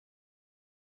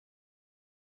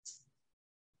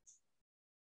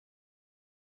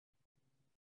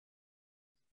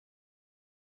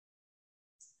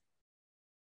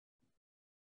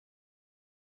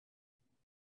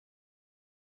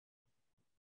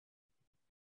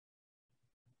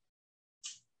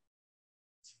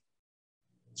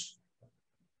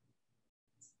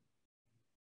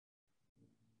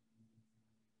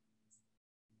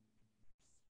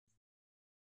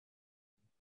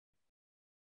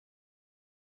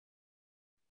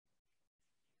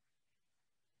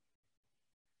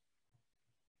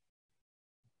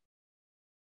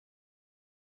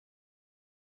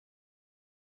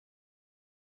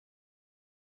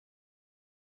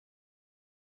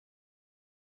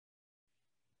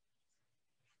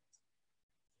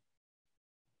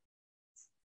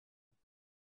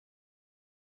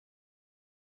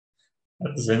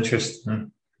 That's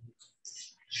interesting.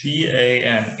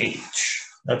 GANH.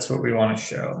 That's what we want to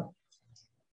show.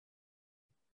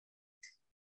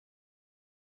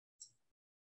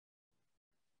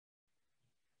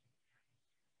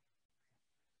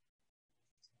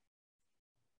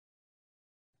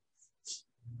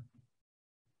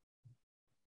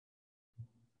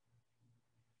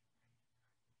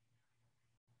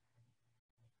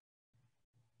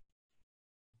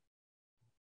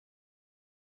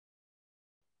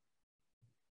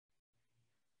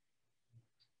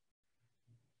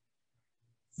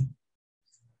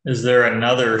 Is there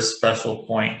another special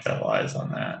point that lies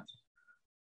on that?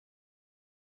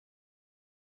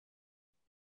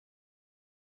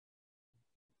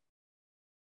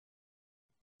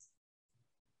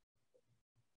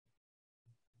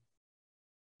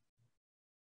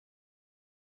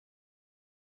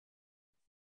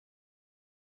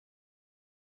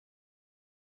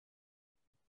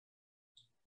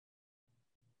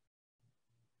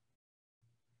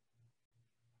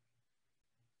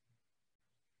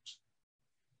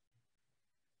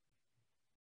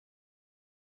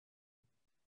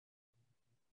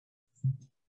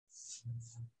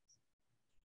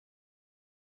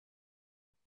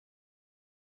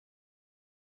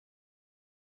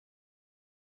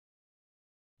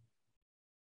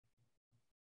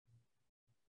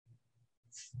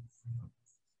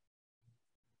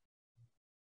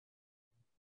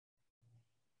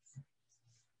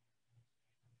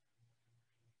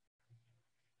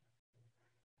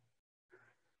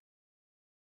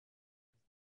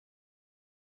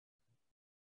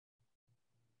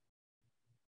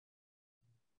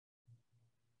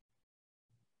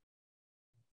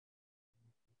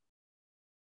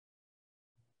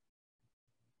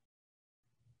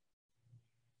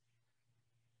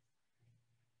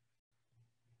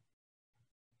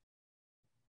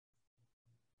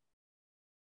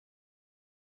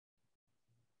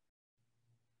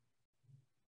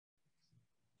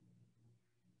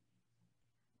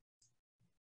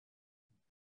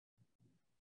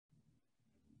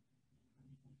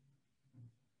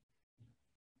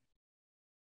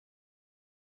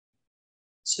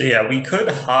 So yeah, we could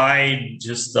hide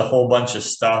just a whole bunch of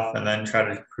stuff and then try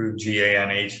to prove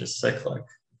GANH is cyclic.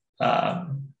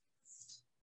 And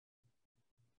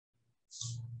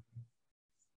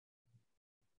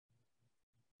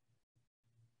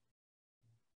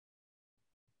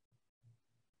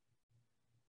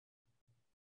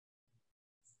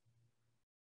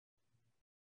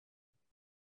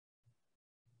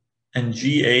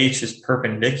GH is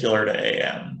perpendicular to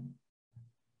AM.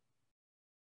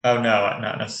 Oh no,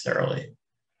 not necessarily.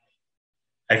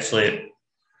 Actually,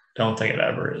 don't think it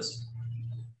ever is.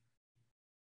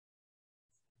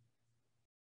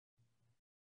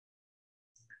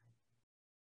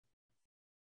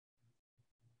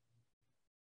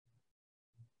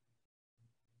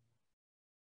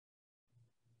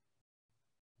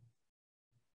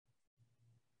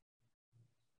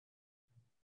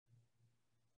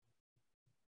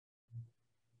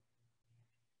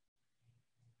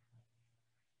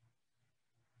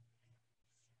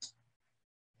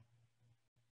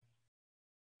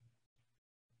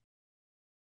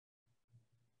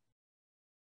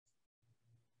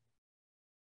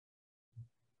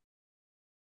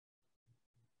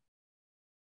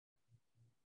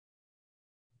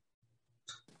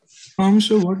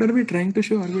 So what are we trying to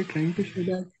show? Are we trying to show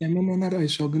that M and N are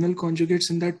isogonal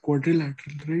conjugates in that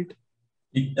quadrilateral, right?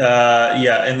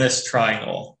 Yeah, in this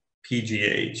triangle,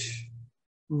 PGH.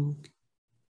 Okay.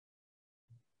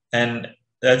 And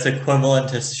that's equivalent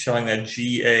to showing that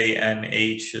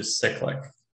GANH is cyclic.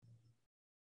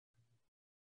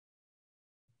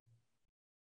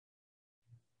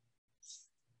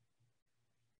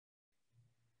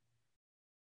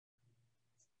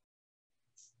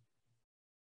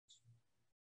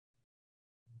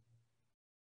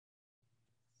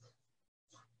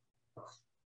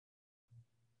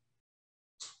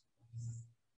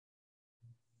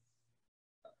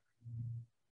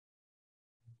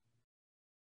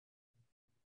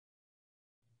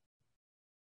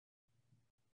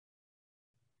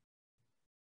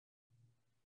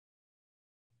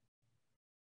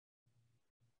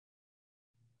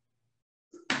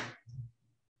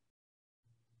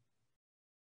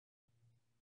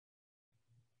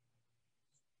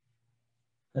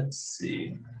 Let's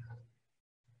see.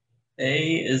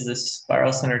 A is the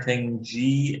spiral center thing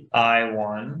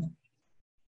GI1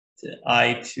 to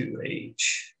I2H.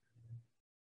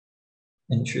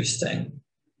 Interesting.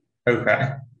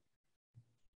 Okay.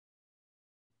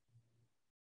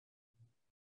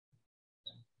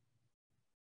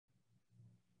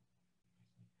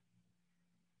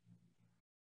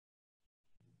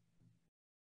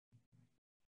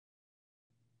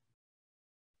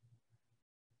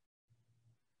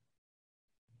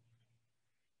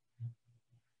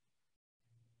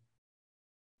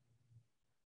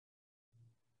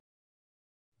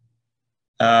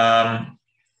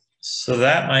 So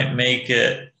that might make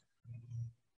it,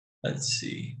 let's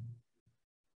see.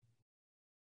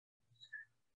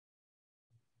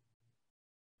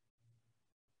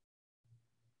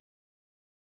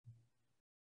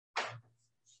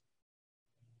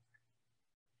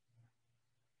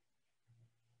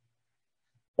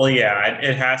 Well, yeah,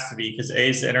 it has to be because A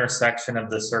is the intersection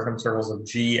of the circumcircles of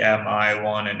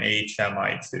GMI1 and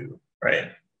HMI2,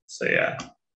 right? So yeah.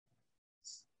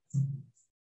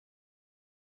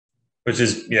 Which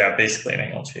is, yeah, basically an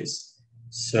angle chase.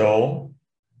 So,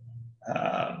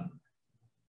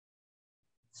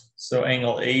 so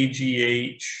angle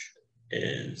AGH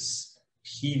is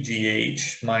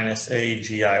PGH minus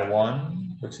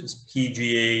AGI1, which is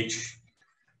PGH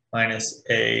minus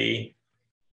A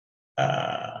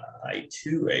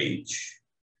I2H.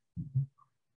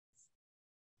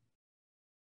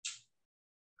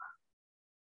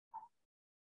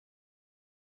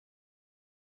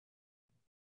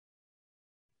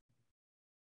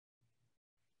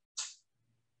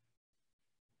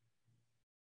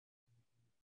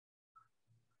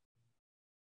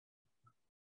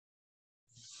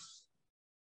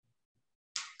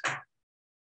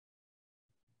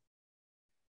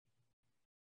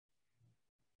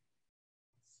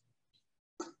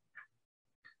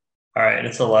 All right,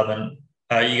 it's 11.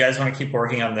 You guys want to keep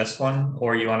working on this one,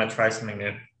 or you want to try something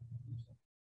new?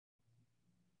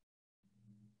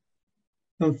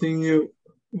 Something new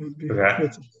would be Okay.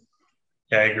 better.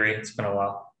 Yeah, I agree. It's been a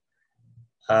while.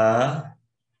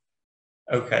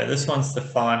 Okay, this one's the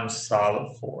fun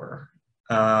solid for.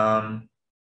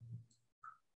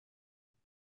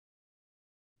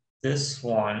 This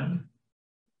one,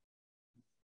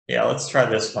 yeah, let's try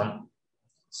this one.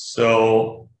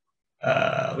 So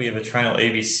we have a triangle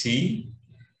ABC,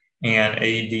 and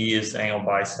AD is the angle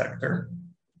bisector.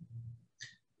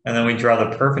 And then we draw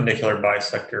the perpendicular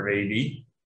bisector of AB.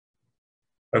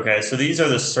 Okay, so these are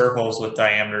the circles with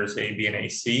diameters AB and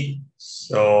AC.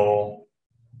 So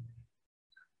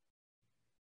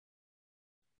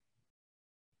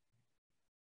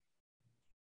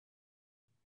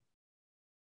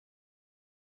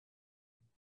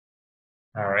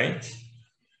all right.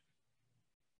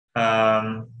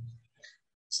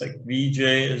 It's like VJ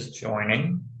is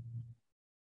joining.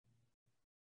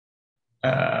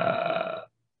 Let's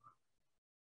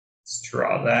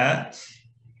draw that.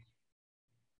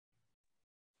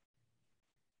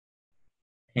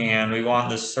 And we want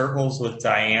the circles with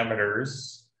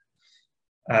diameters.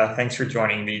 Thanks for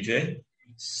joining, VJ.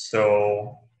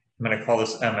 So I'm going to call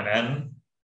this M and N.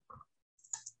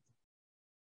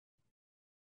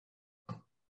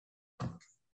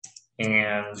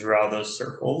 And draw those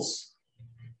circles.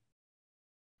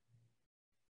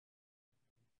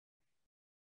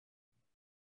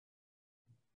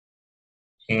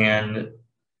 And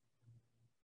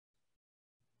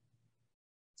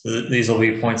so these will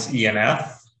be points E and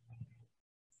F.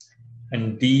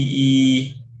 And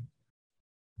DE,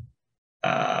 did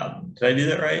I do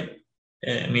that right?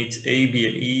 It meets AB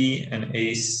at E and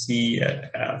AC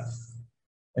at F.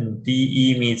 And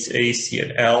DE meets AC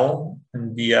at L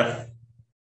and DF.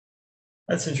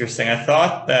 That's interesting. I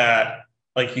thought that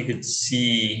like you could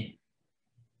see,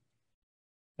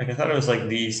 like I thought it was like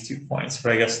these 2 points,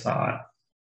 but I guess not.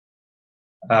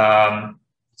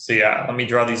 So yeah, let me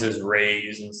draw these as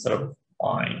rays instead of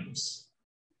lines.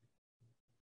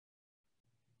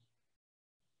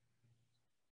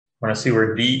 I want to see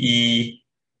where DE,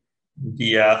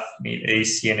 DF meet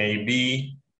AC and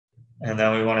AB. And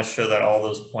then we want to show that all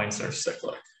those points are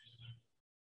cyclic.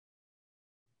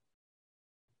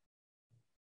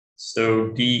 So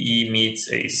DE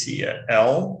meets AC at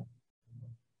L.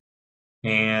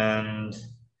 And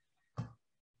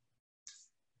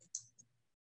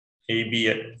AB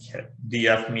at K,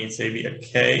 DF meets AB at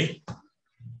K.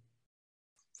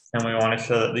 And we want to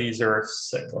show that these are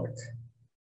cyclic.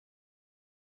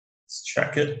 Let's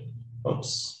check it.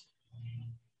 Oops.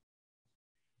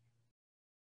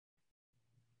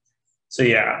 So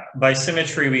yeah, by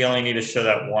symmetry, we only need to show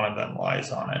that one of them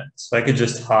lies on it. So I could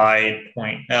just hide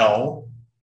point L.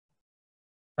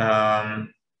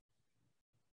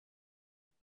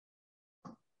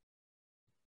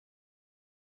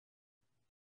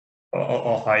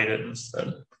 I'll hide it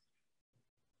instead.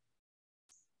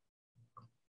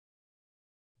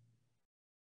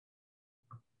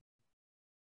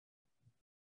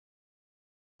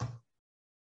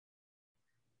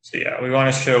 So yeah, we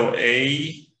want to show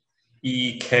AEKF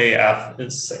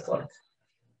is cyclic.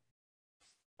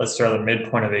 Let's draw the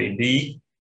midpoint of AD.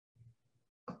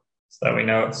 So that we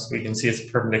know we can see it's a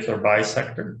perpendicular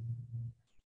bisector.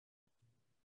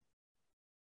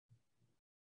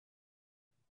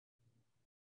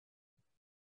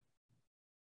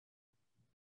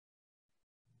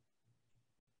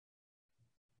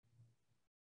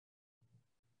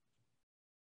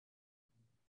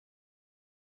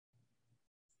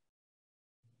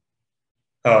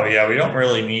 Oh yeah, we don't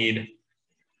really need,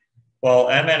 well,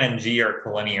 MN and G are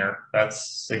collinear.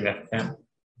 That's significant.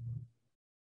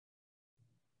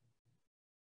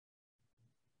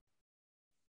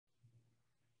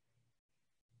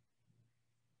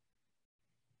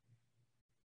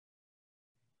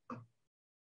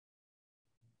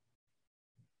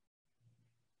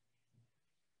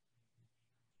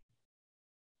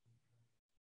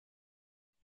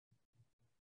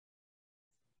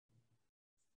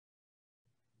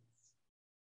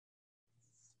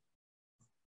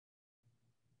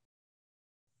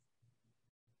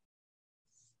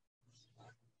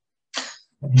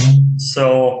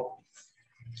 So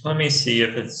let me see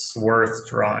if it's worth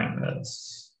drawing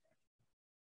this.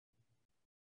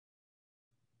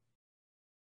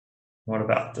 What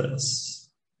about this?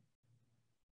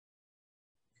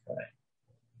 Okay.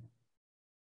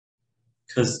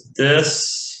 Because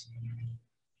this,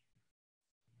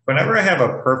 whenever I have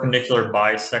a perpendicular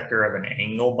bisector of an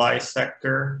angle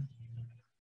bisector,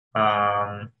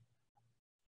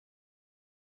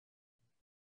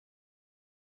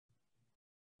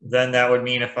 then that would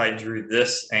mean if I drew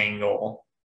this angle,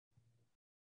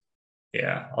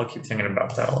 yeah, I'll keep thinking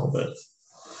about that a little bit.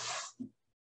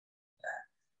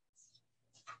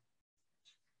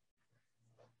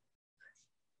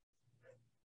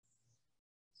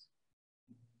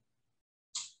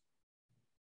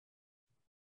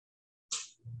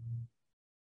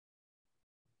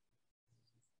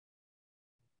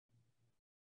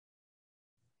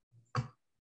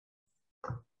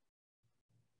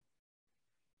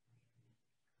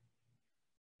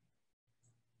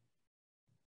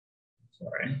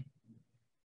 Sorry.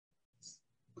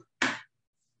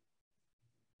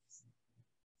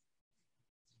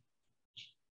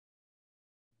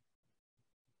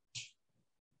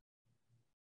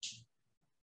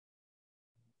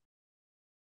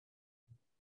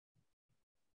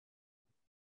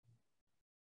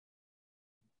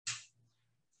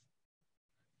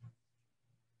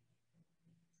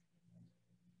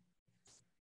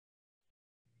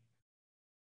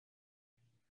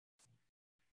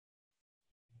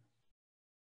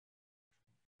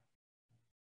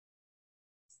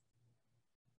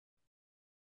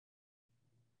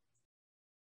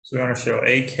 So we want to show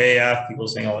AKF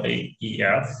equals angle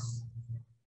AEF.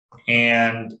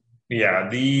 And yeah,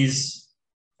 these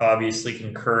obviously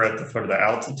concur at the foot of the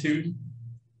altitude.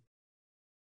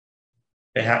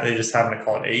 They just happen to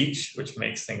call it H, which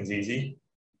makes things easy.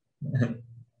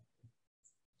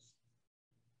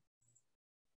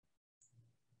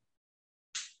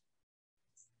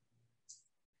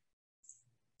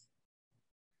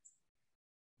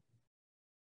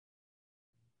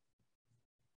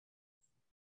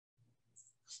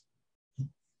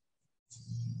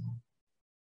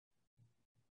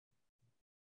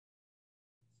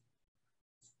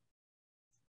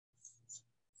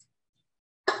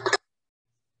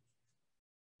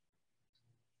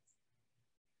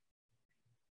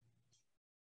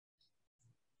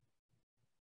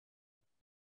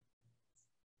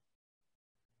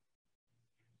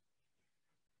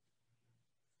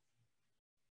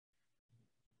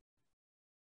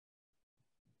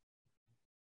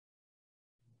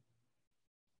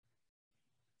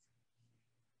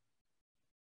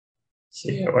 So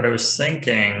yeah, what I was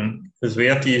thinking is we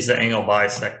have to use the angle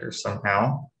bisector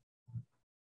somehow.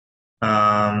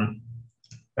 I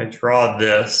draw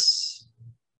this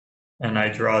and I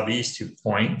draw these 2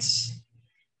 points.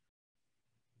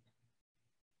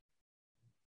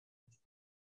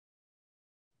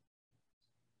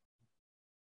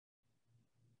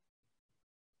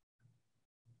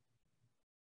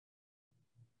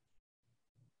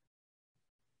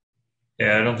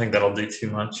 Yeah, I don't think that'll do too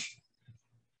much.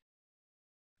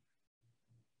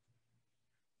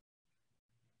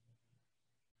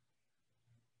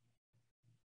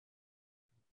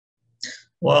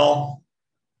 Well,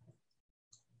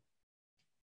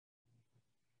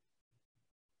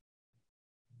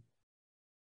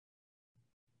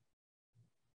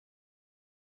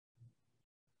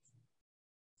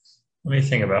 let me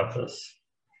think about this.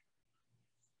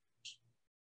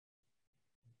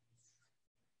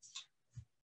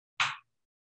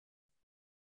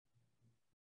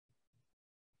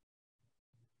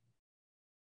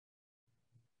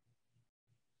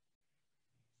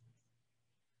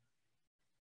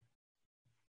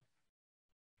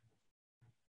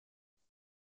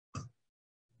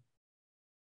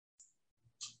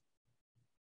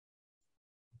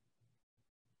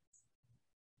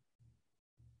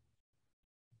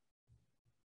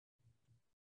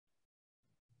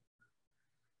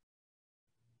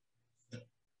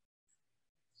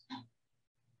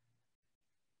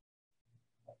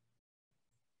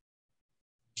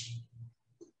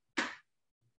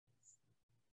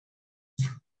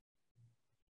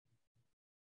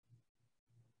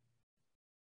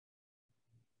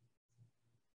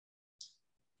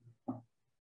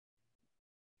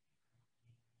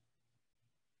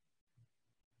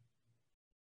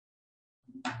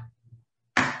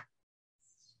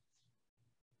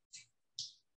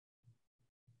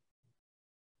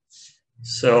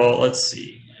 So let's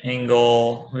see,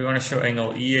 angle, we want to show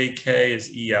angle EAK is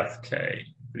EFK,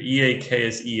 but EAK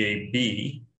is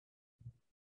EAB.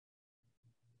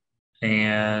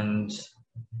 And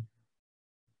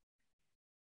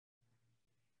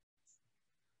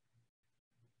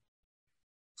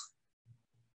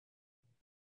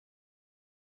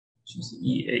just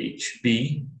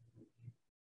EHB.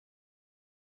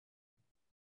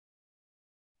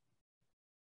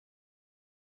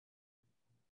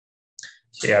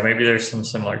 So yeah, maybe there's some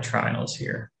similar triangles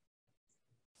here.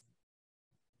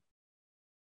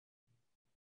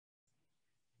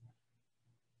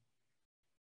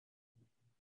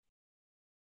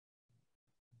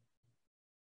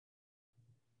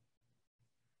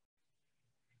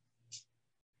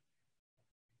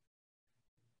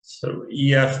 So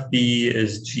EFB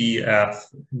is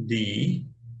GFD,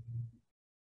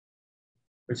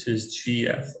 which is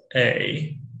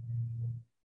GFA.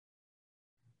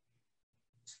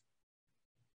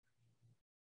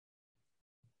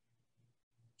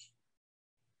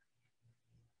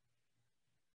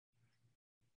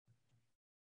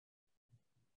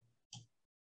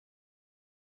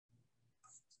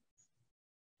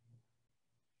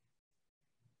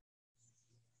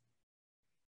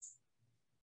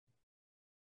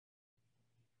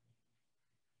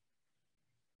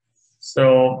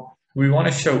 So we want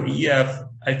to show EF,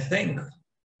 I think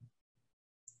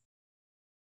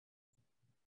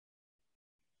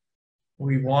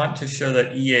we want to show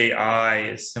that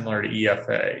EAI is similar to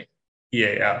EFA,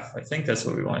 EAF. I think that's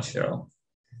what we want to show.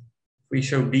 If we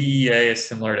show BEA is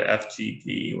similar to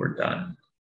FGD, we're done.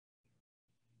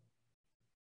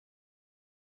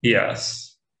 Yes.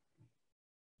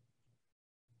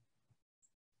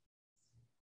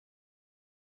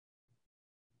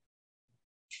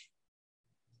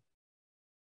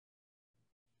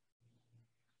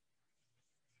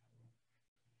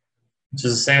 Which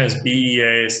is the same as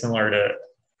BEA is similar to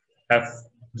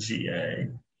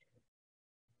FGA.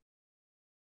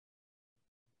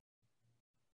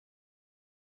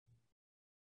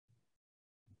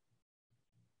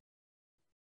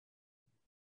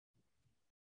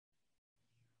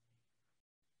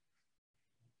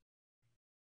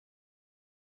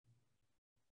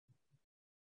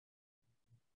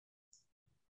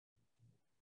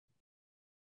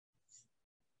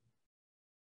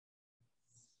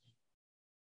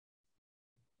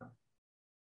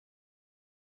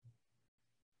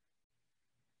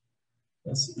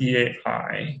 That's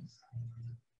EAI.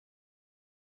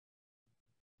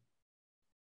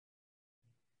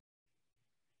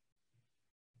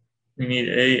 We need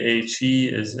AHE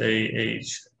is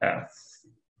AHF.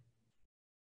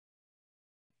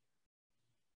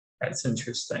 That's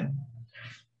interesting.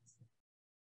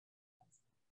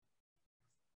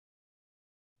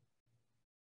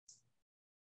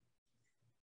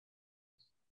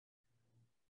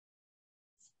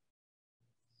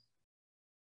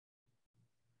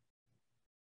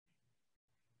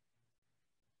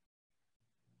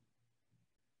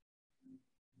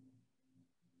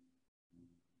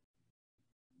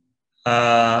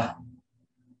 I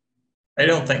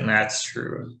don't think that's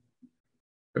true.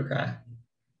 Okay.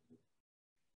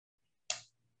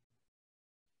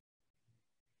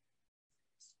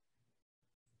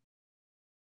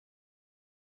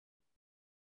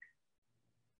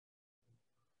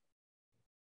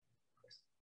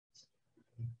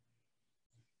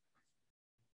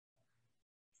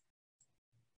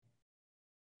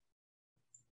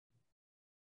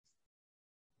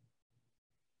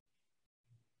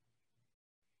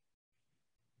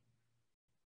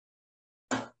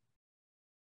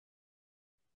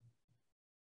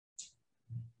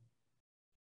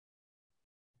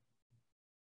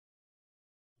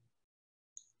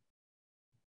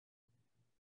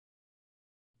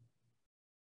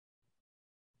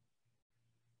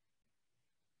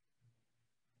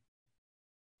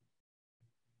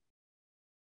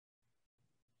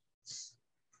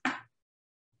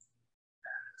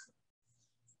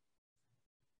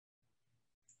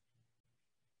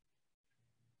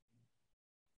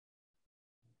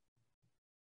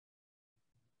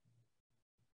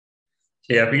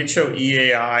 So yeah, if we could show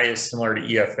EAI is similar to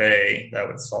EFA, that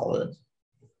would solve it.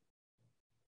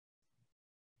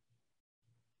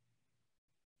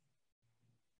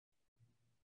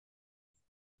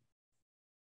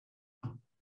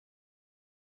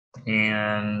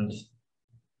 And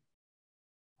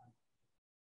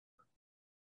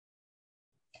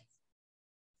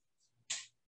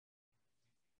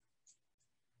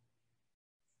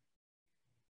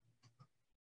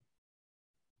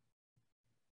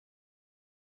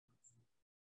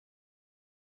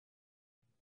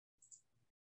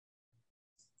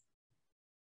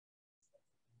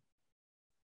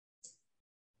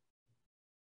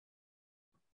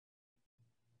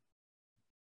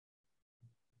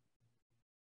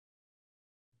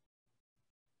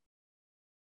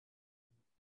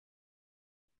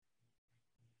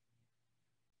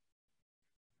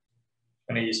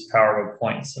I'm going to use power of a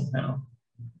point somehow.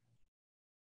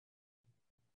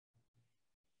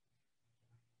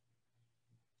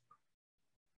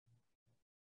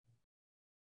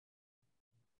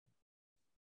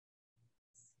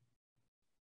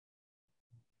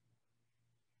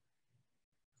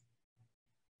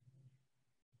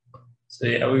 So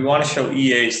yeah, we want to show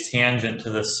EA's tangent to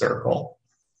this circle.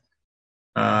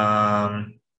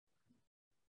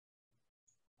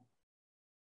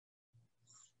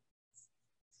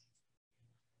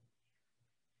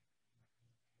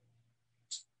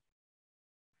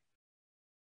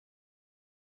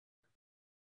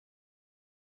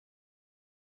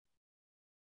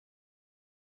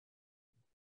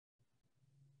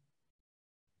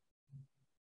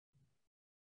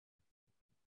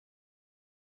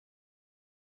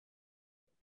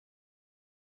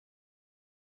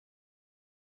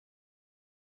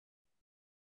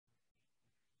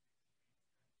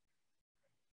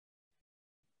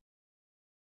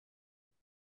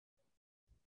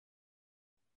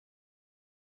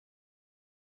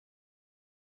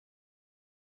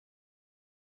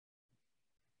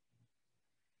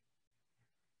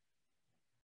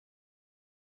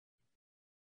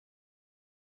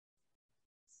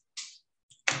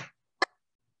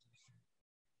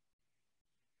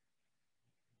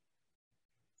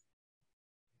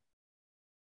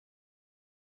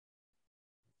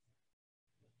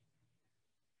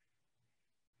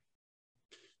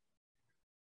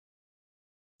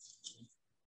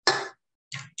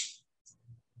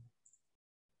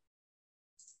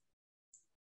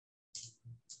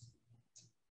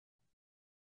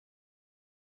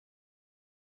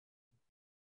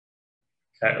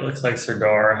 Okay, it looks like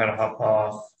Serdar had to hop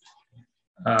off.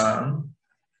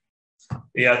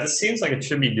 Yeah, this seems like it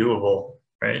should be doable,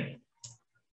 right?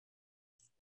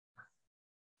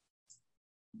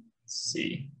 Let's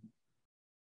see.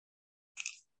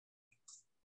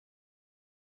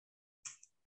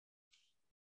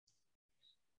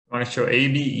 I want to show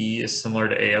ABE is similar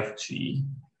to AFG.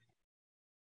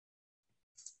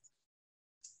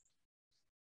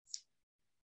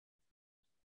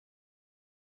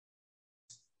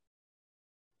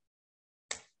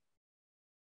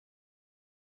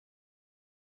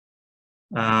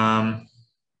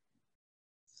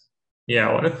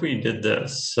 Yeah, what if we did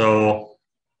this? So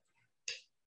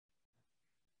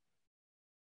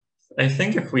I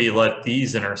think if we let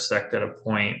these intersect at a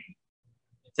point,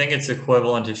 I think it's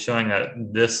equivalent to showing that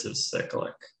this is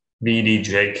cyclic,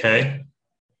 BDJK.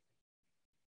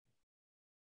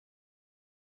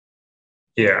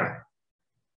 Yeah.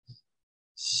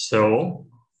 So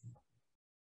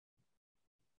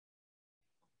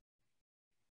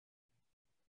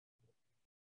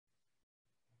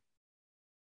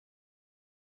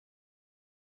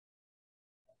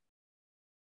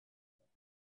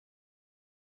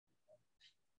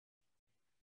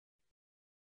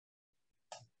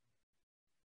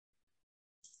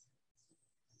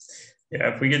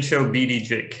yeah, if we could show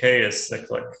BDJK as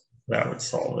cyclic, that would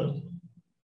solve it.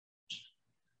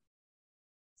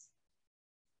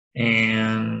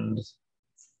 And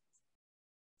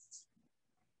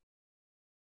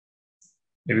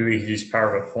maybe we could use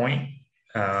power of a point.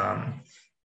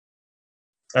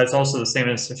 That's also the same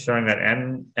as showing that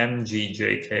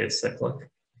MGJK is cyclic.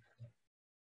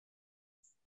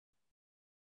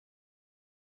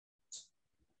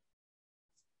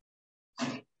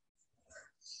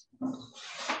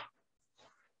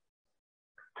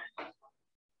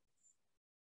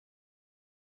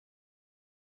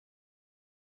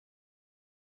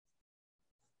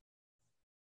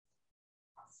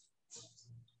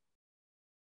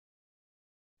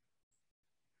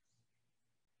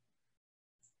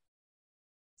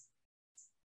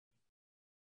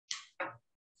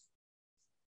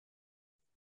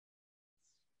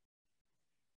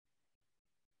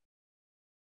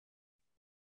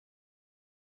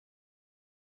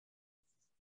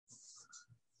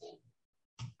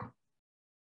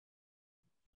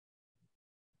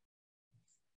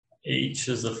 H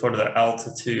is the foot of the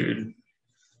altitude.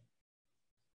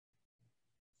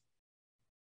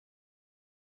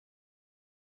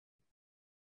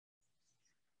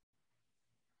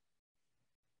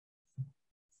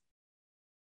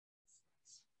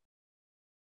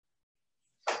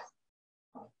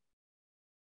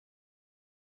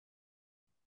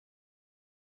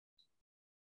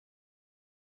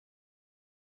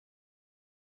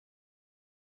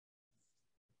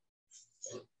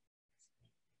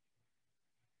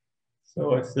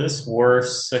 So if this were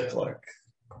cyclic,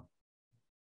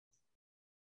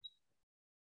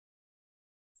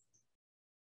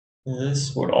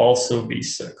 this would also be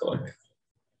cyclic.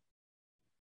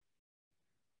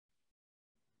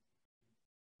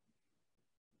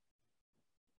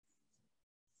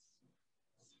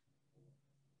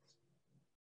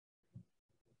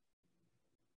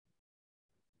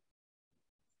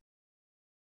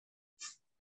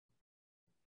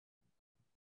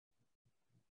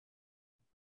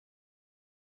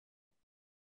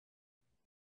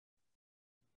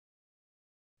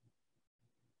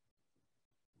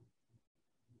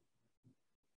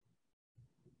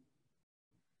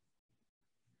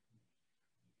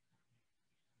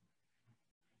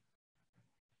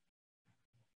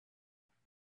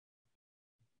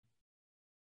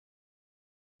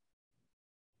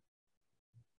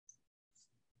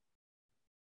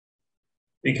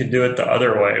 we could do it the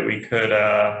other way. We could,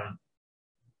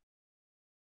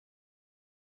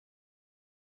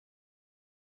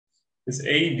 this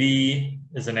AD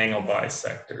is an angle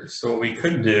bisector. So what we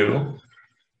could do,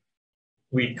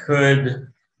 we could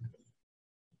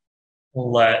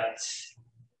let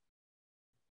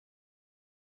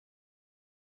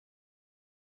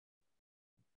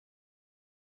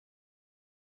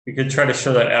we could try to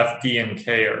show that FD and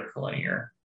K are collinear.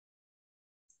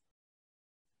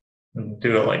 And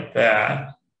do it like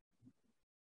that.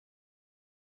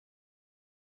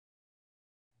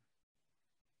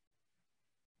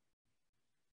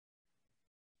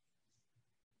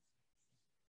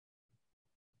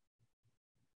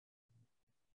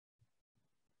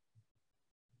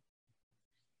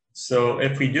 So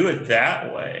if we do it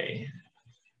that way,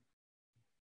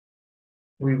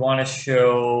 we want to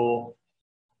show,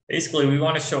 basically we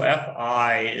want to show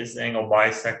FI is the angle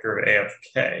bisector of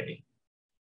AFK.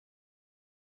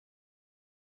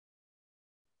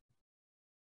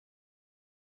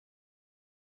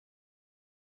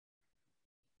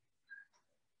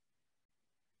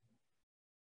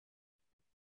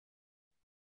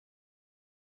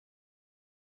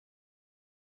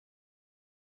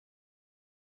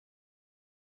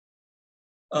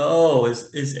 Oh,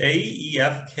 is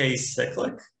AEFK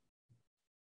cyclic?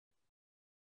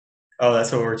 Oh,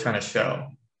 that's what we're trying to show.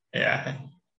 Yeah.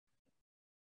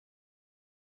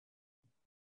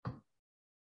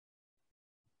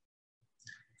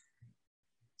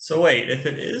 So wait, if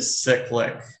it is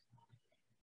cyclic,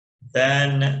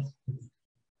 then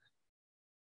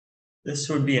this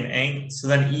would be an angle. So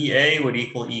then EA would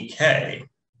equal EK.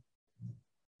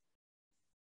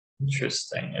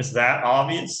 Interesting. Is that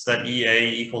obvious that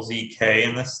EA equals EK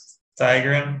in this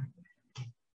diagram?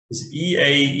 Is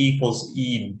EA equals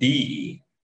EB.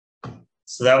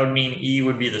 So that would mean E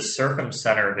would be the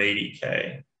circumcenter of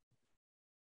 80K.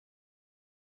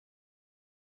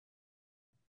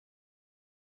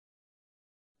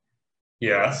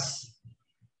 Yes.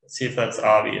 Let's see if that's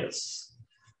obvious.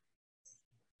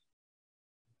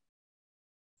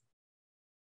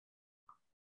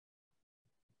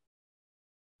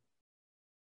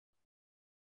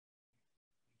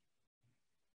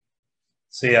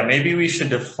 So yeah, maybe we should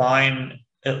define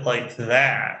it like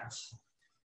that.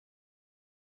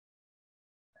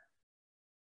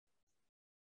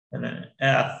 And then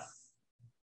F.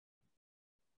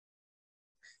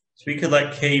 So we could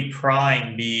let K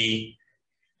prime be,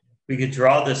 we could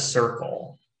draw this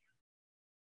circle.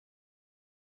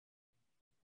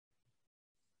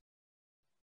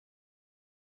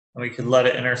 And we could let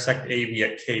it intersect AB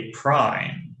at K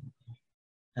prime.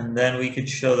 And then we could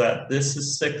show that this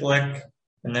is cyclic,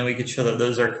 and then we could show that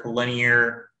those are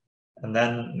collinear, and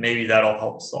then maybe that'll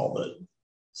help solve it.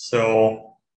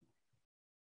 So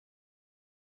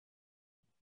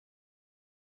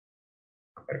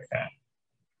okay.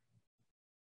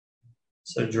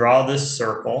 So draw this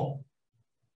circle.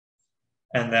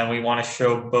 And then we want to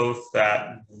show both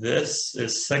that this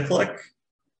is cyclic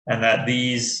and that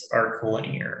these are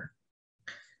collinear.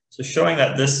 So showing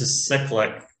that this is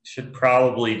cyclic should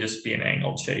probably just be an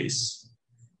angle chase.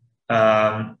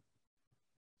 I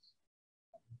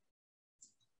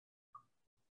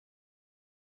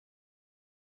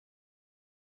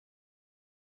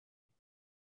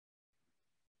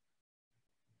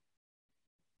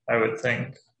would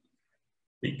think,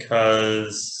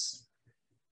 because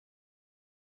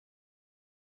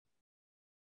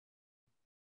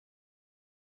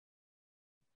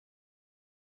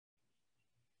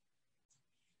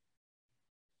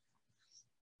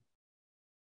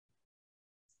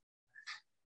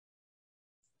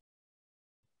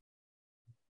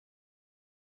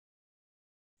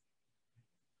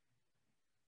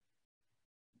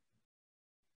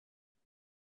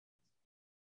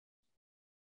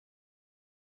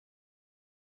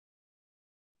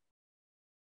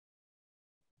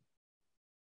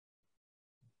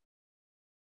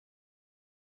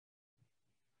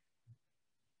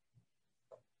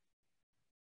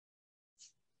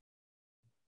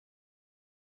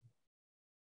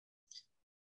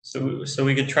so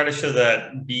we could try to show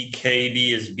that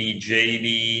BKD is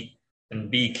BJD and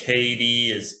BKD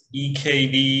is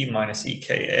EKD minus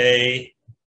EKA,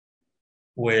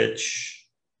 which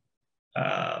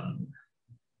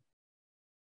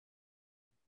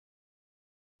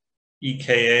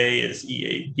EKA is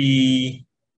EAB.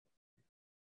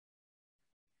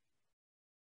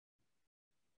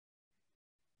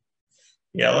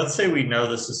 Yeah, let's say we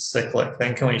know this is cyclic,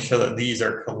 then can we show that these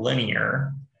are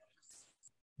collinear?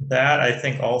 That I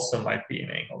think also might be an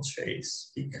angle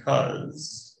chase,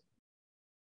 because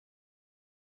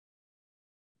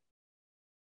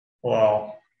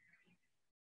well,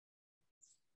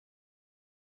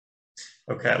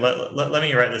 okay, let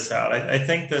me write this out. I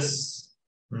think this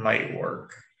might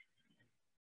work.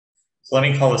 So let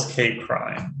me call this K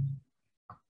prime.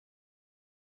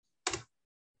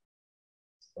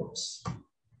 Oops.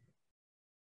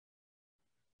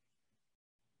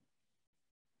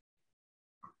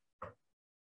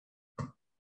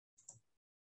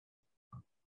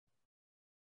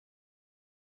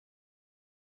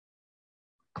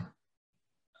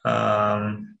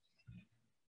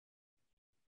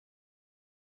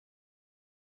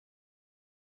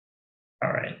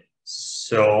 All right,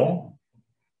 so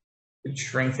let's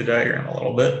shrink the diagram a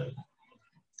little bit.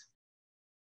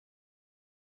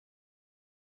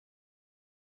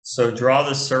 So draw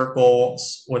the circle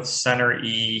with center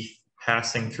E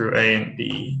passing through A and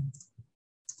B.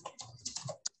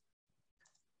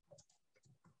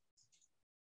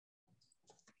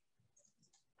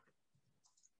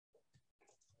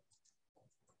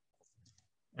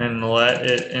 And let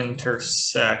it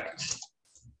intersect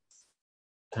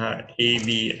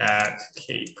AB at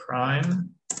K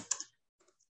prime.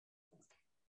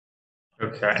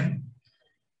 Okay.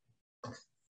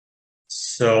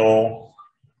 So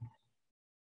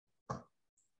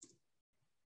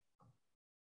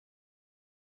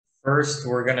first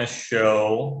we're going to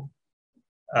show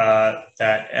that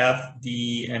F,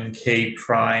 D, and K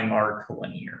prime are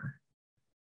collinear.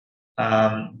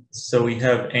 So we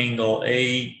have angle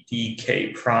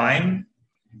ADK prime.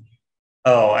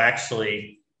 Oh,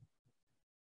 actually,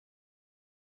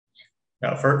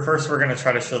 no, first we're going to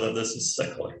try to show that this is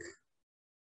cyclic.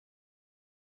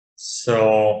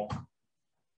 So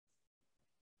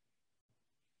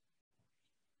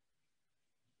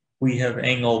we have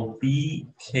angle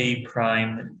BK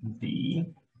prime B.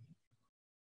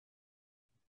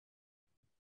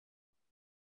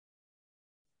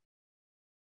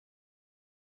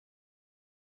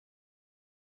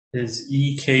 Is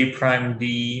EK prime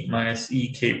B minus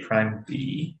EK prime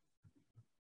B.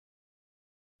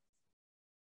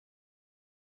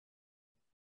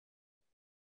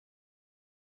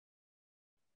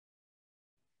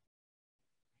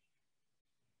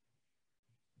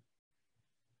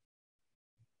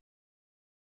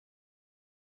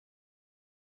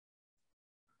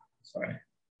 Sorry.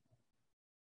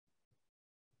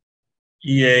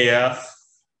 EAF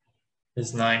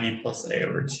is 90 plus A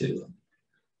over 2.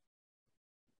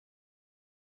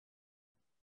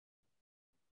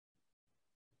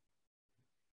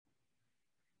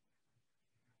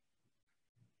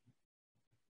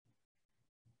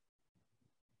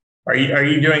 Are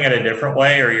you doing it a different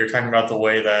way, or you're talking about the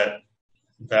way that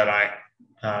I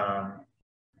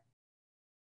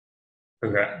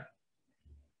okay.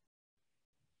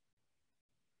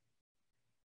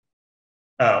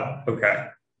 Oh, okay.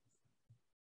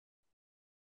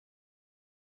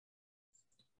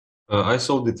 I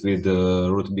solved it with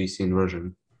root BC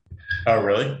inversion. Oh,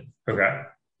 really? Okay.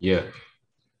 Yeah.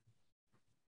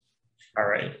 All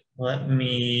right. Let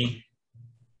me.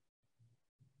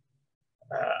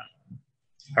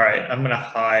 All right. I'm gonna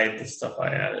hide the stuff I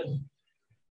added.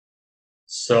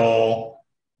 So.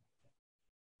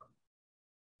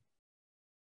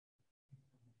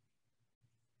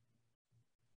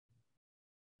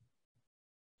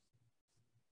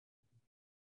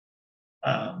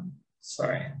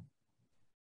 Sorry.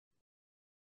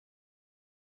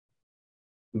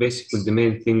 Basically, the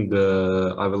main thing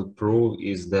I will prove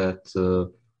is that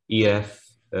EF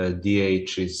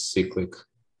DH is cyclic.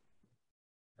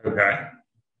 Okay.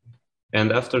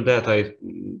 And after that,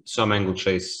 some angle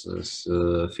chases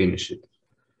finish it.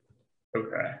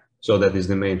 Okay. So that is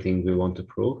the main thing we want to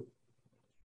prove.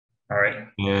 All right.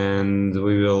 And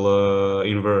we will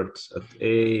invert at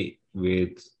A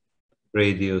with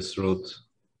radius root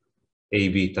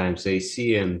AB times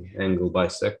AC and angle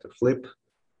bisector flip.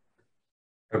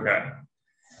 Okay.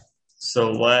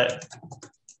 So let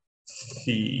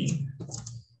phi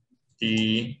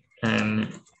be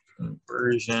an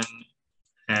inversion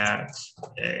at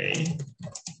A.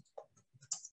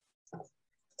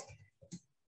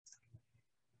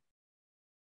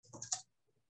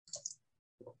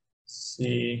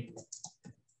 C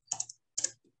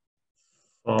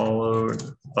followed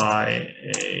by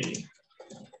a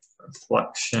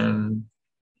reflection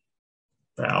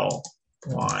bow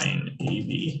line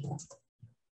AB.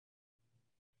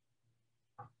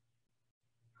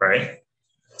 Right?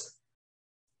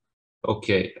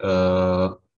 Okay,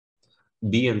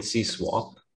 B and C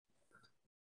swap.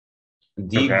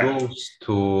 D Okay. goes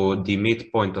to the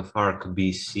midpoint of arc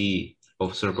BC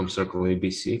of circumcircle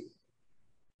ABC.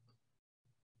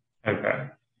 Okay.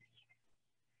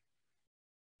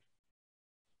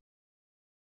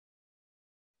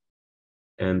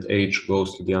 and H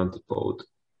goes to the antipode.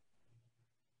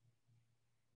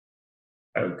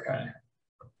 Okay.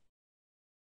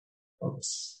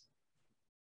 Oops.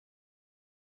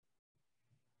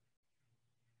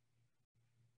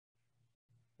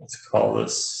 Let's call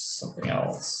this something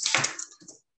else.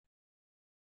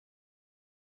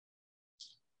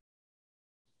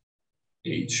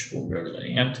 H will go to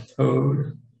the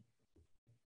antipode.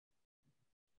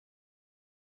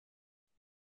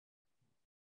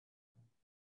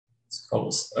 Let's call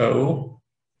this O.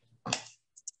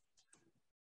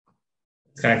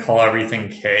 It's going to call everything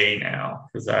K now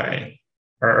because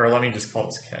or let me just call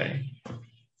this K.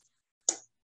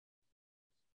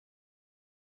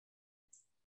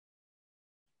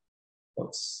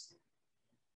 Oops.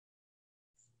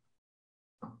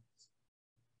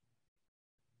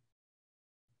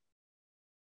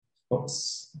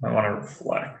 Oops, I want to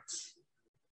reflect.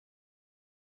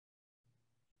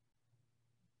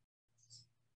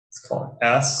 Let's call it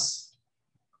S.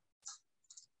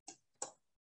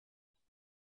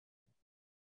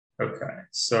 Okay,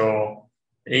 so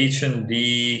H and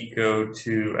D go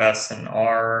to S and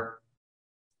R.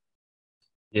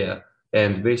 Yeah,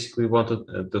 and basically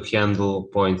wanted to handle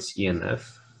points E and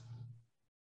F.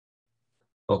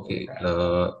 Okay,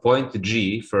 point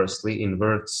G firstly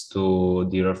inverts to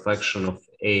the reflection of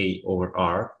A over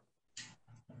R.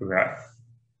 Okay.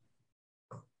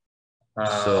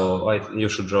 So you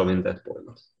should draw in that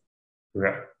point.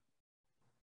 Okay.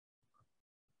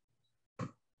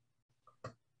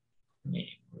 Let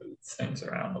me move things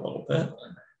around a little bit.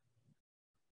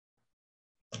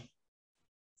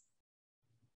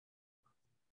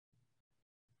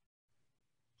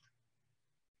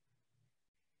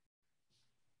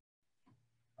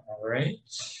 All right.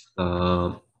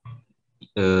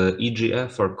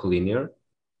 EGF are collinear.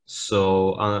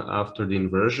 So after the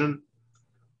inversion,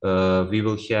 we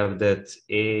will have that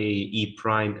A, E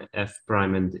prime, F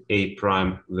prime, and A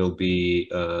prime will be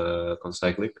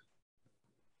concyclic.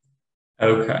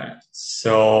 Okay,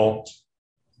 so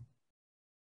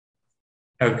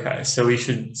we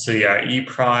should, so yeah, E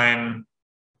prime.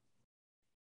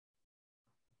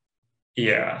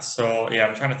 Yeah, so yeah,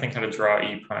 I'm trying to think how to draw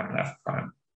E prime and F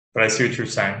prime, but I see what you're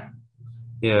saying.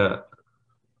 Yeah,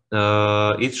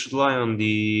 it should lie on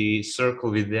the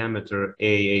circle with diameter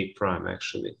A prime,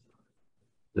 actually.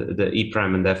 The E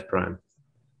prime and F prime.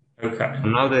 Okay.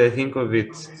 Now that I think of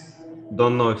it,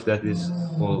 don't know if that is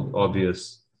all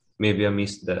obvious. Maybe I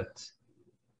missed that.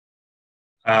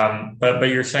 But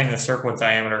you're saying the circle with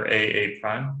diameter A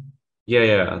prime? Yeah,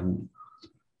 yeah.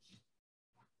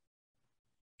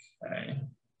 Okay.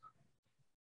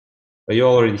 But you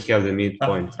already have the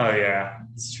midpoint. Oh yeah,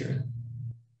 that's true.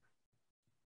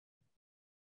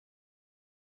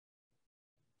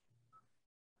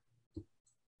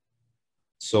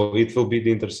 So it will be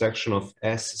the intersection of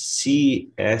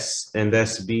SC, S, and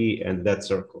SB and that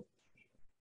circle.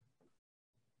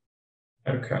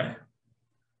 Okay.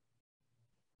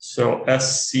 So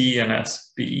SC and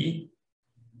SB.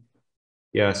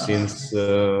 Yeah, since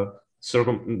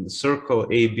circle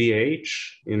ABH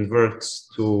inverts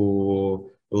to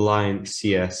line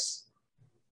CS.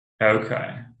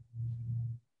 Okay.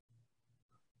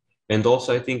 And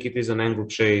also, I think it is an angle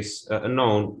chase.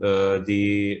 No,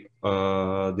 the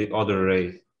other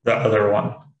ray. The other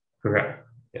one. Okay.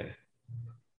 Yeah.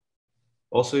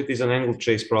 Also, it is an angle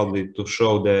chase probably to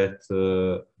show that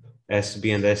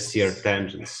SB and SC are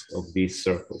tangents of these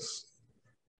circles.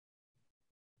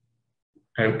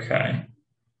 Okay.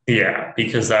 Yeah,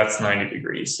 because that's 90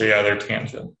 degrees. So yeah, they're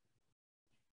tangent.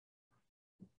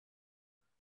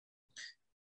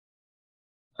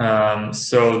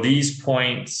 So these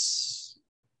points,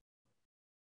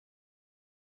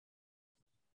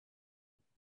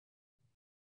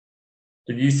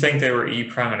 did you think they were E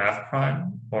prime and F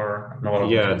prime, or I'm a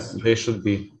little Yes, they should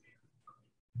be.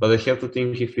 But I have to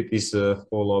think if it is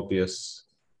all obvious,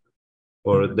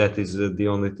 or that is the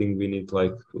only thing we need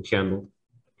like to handle.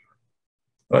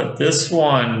 But this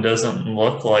one doesn't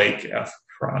look like F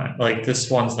prime. Like this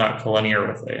one's not collinear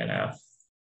with A and F.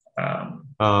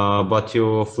 But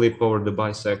you flip over the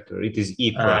bisector. It is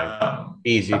E prime.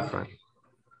 E is E prime.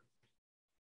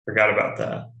 Forgot about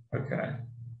that. Okay.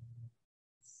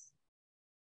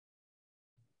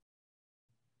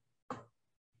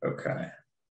 Okay.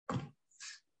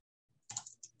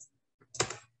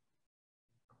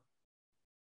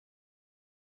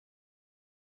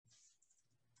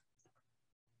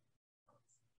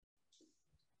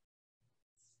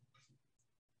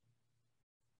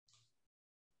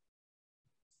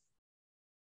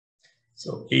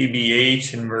 So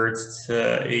ABH inverts to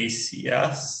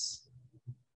ACS.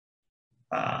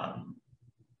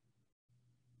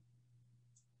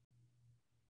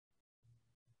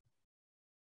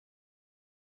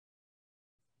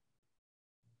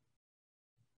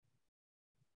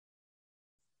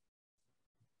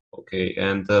 Okay,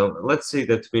 and let's say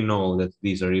that we know that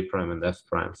these are E prime and F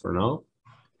prime for now.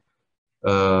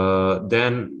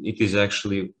 Then it is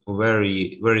actually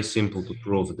very simple to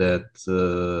prove that.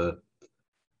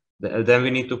 Then we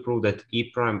need to prove that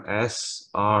E prime S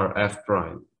R F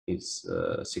prime is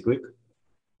cyclic.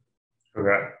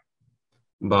 Correct.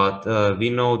 But we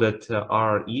know that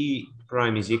R E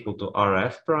prime is equal to R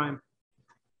F prime,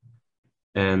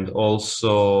 and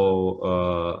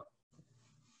also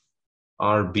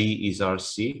RB is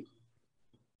RC.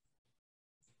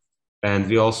 And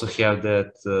we also have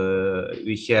that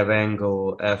we have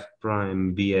angle F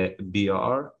prime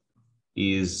BR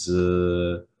is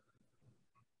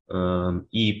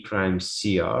E prime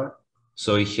CR.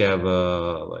 So we have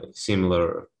like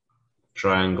similar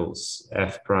triangles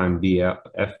F prime BR,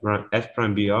 F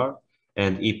prime BR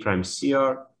and E prime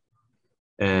CR.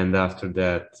 And after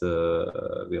that,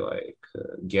 we like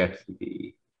get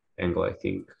the angle, I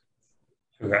think.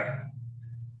 Okay.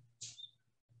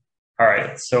 All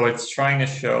right, so it's trying to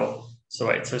show, so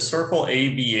wait, so circle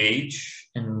ABH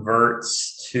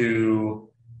inverts to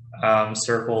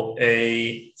circle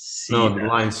AC. No, the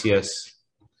line CS.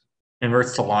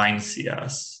 Inverts to line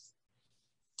CS.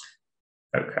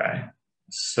 Okay,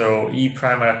 so E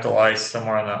prime would have to lie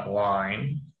somewhere on that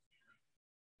line.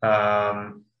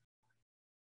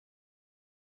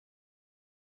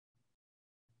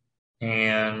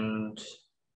 And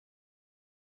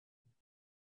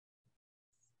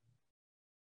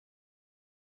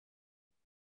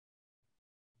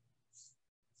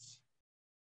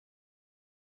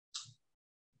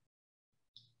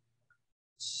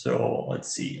so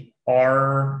let's see.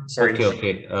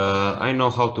 Okay. I know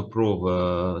how to prove.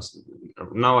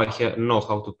 Now I know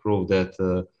how to prove that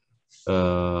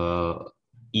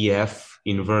EF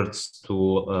inverts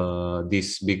to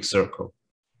this big circle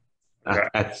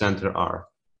at center R.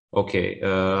 Okay.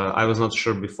 I was not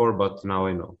sure before, but now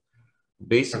I know.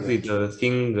 Basically, the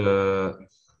thing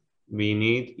we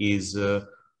need is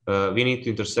we need to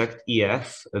intersect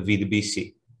EF with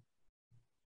BC.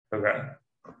 Okay.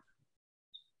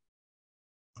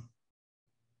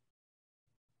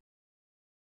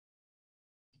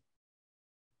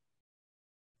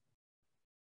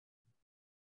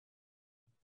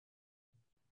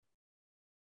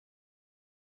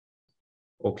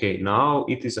 Okay, now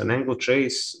it is an angle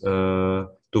chase to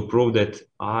prove that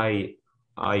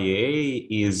IA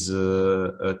is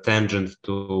a tangent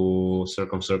to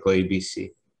circumcircle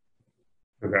ABC.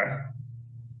 Okay.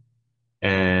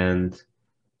 And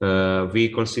we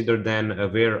consider then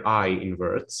where I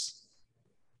inverts.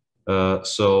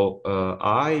 So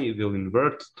I will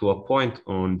invert to a point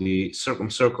on the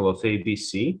circumcircle of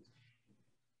ABC,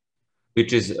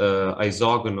 which is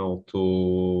isogonal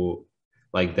to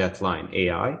like that line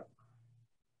AI,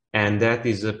 and that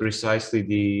is precisely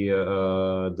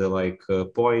the like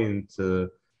point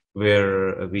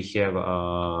where we have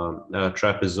a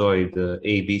trapezoid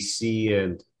ABC,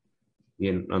 and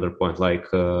another point like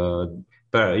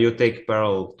you take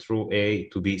parallel through A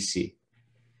to BC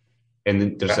and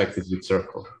intersect it with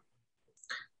circle.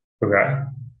 Okay.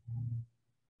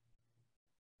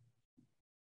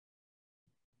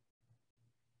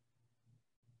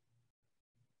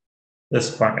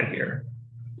 This point right here.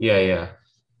 Yeah.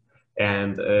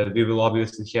 And we will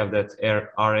obviously have that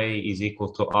RA is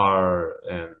equal to R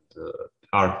and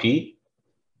RP.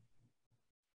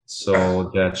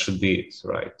 So that should be it,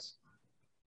 right?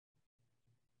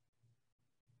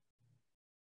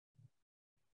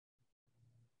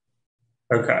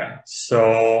 Okay,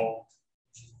 so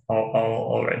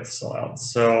I'll write this aloud.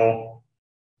 So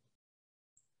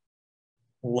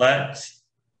let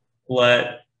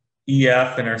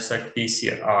EF intersect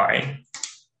BC at I.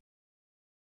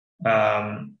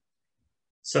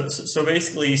 So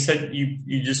basically you said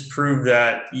you just proved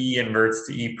that E inverts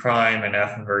to E prime and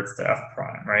F inverts to F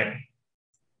prime, right?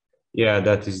 Yeah,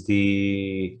 that is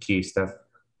the key step.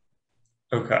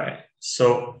 Okay,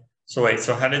 so wait,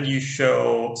 so how did you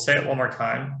show, say it one more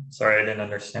time. Sorry, I didn't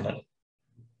understand it.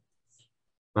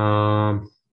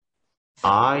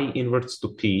 I inverts to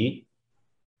P.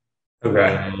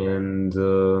 Okay. And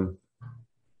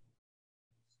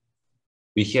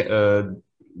we have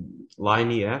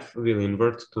line EF will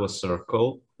invert to a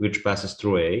circle which passes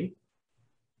through A,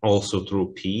 also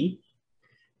through P,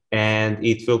 and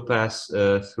it will pass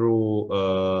through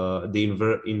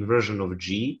the inversion of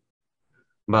G,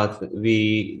 but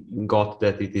we got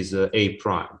that it is A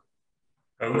prime.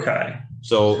 Okay.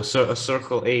 So a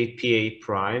circle APA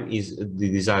prime is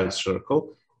the desired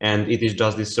circle, and it is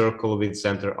just the circle with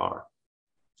center R.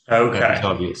 Okay. That is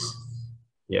obvious.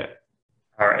 Yeah.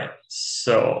 All right.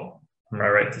 So I'm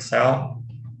gonna write this out.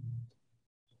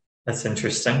 That's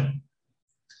interesting.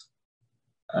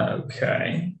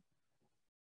 Okay.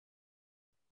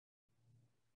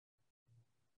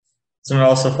 Doesn't it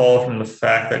also follow from the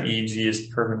fact that EG is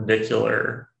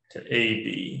perpendicular to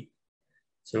AB?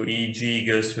 So EG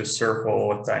goes to a circle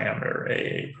with diameter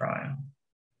AA prime.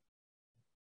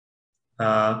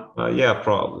 Yeah,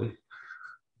 probably.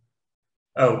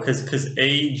 Oh, because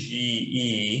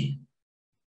AGE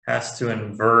has to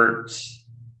invert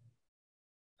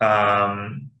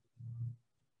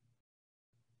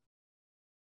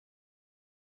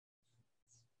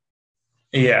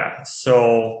yeah,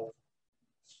 so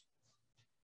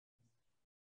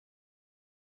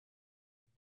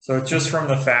it's just from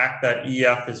the fact that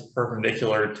EF is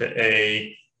perpendicular to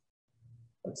A.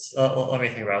 Let me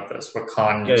think about this. What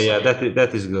con? Yeah,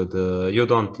 that is good. You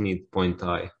don't need point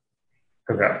I.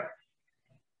 Okay.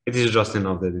 It is just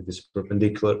enough that it is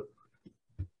perpendicular.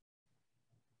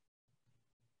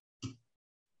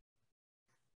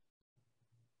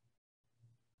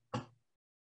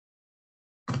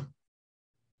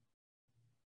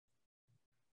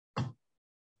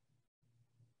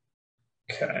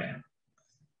 Okay.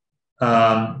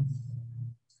 All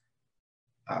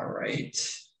right.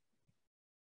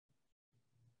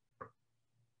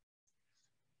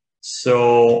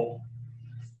 So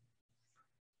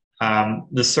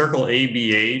the circle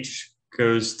ABH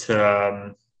goes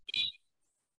to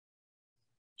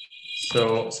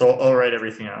so I'll write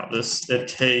everything out. It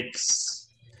takes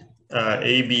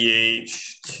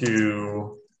ABH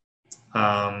to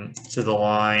the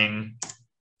line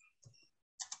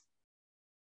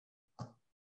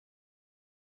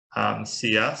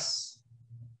CS,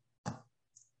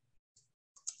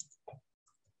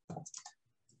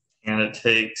 and it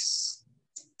takes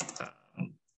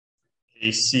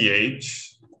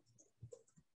ACH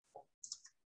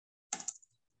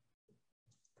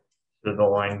to the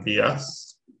line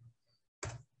BS.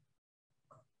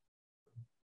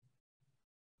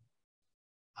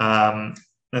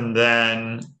 And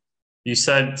then you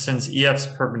said since EF's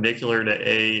perpendicular to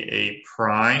A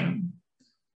prime,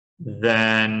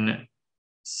 then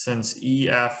since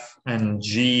EF and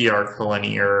G are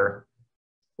collinear,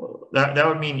 that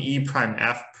would mean E prime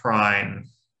F prime.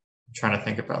 I'm trying to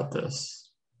think about this.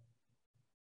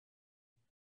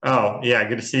 Oh, yeah,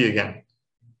 good to see you again,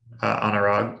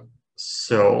 Anurag.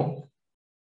 So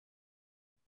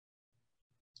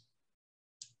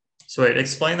wait,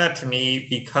 explain that to me.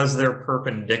 Because they're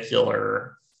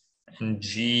perpendicular and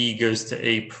G goes to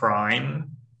A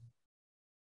prime.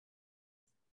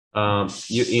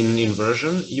 In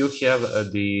inversion, you have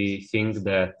the thing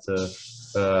that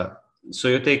so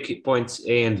you take points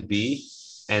A and B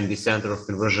and the center of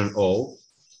inversion O,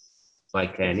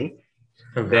 like any.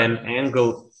 Okay. Then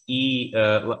angle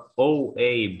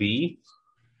OAB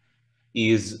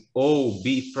is OB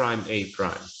prime A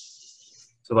prime.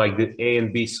 So like the A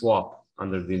and B swap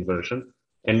under the inversion.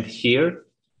 And here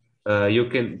you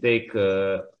can take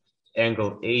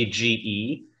angle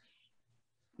AGE,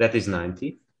 that is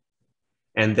 90.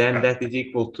 And then that is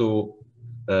equal to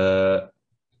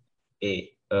E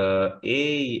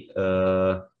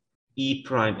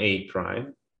prime A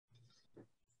prime.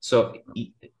 So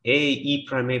E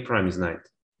prime A prime is 90.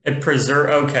 It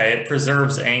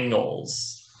preserves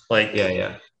angles. Like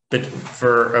yeah. But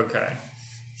for okay.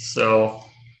 So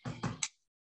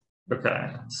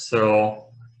okay. So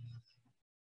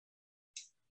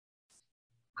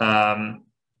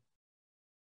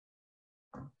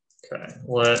okay,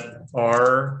 let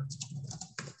R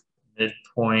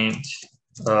midpoint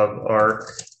of arc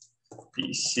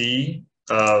BC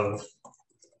of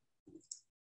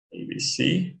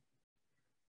ABC,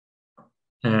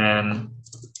 and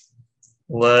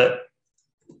let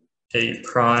A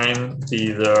prime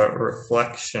be the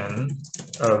reflection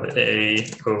of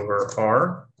A over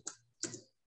R.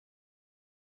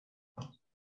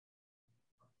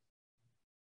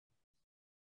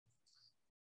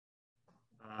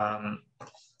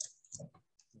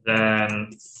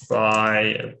 Then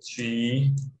phi of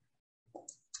G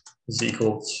is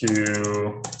equal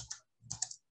to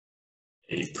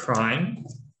A prime.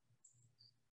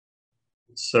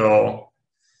 So,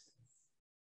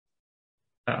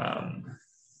 and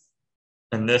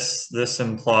this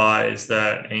implies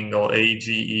that angle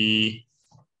AGE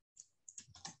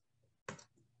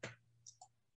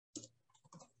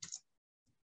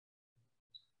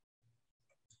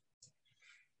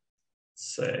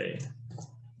say,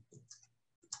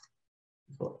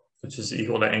 which is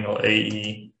equal to angle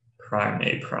AE prime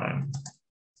A prime.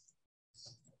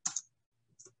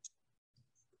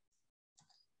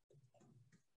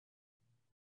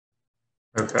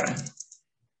 Okay.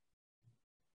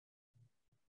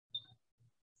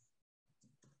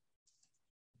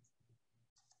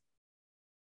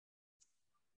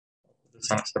 It's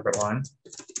on a separate line.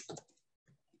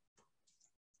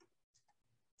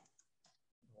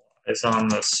 It's on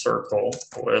the circle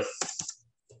with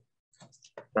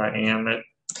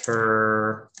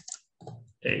diameter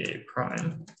A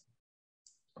prime.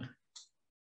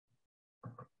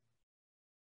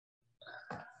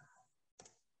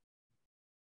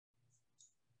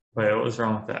 Wait, what was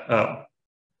wrong with that? Oh.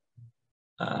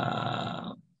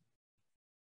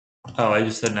 Oh, I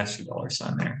just had an extra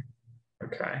 $sign there.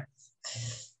 Okay.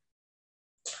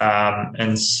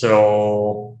 And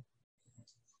so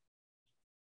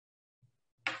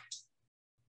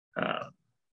I'll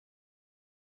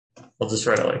just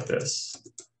write it like this.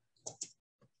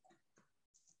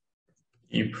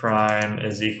 E prime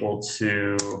is equal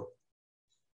to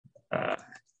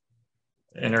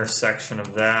intersection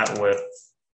of that with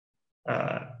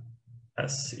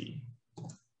SC.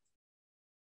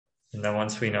 And then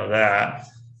once we know that,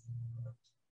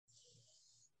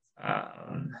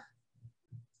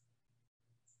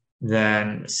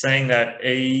 then saying that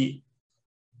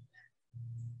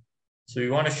so we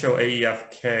want to show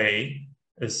AEFK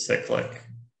is cyclic.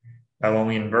 When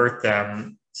we invert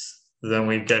them, then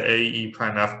we get AE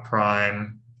prime F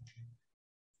prime.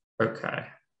 Okay.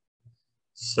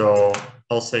 So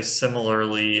I'll say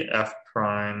similarly F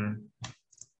prime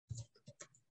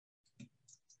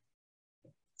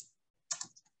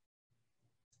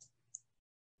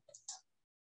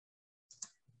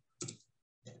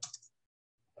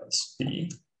B.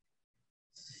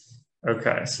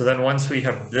 Okay, so then once we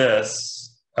have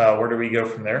this, where do we go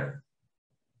from there?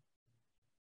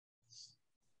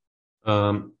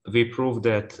 We prove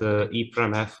that E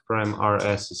prime F prime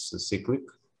RS is cyclic.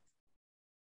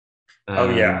 Oh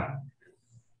yeah.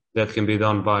 That can be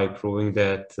done by proving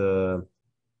that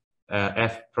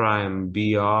F prime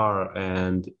BR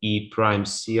and E prime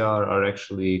CR are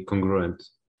actually congruent.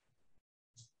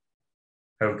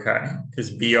 Okay, because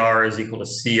BR is equal to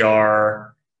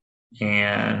CR,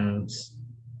 and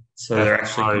so they're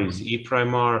actually is E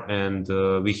prime R, and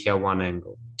we have one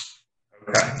angle.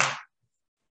 Okay,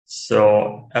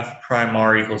 so F prime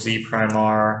R equals E prime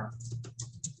R.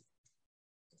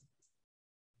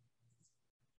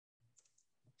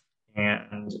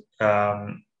 And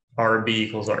RB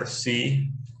equals RC.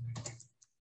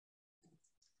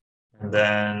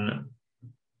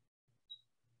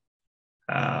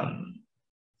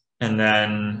 And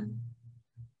then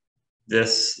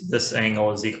this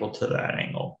angle is equal to that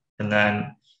angle. And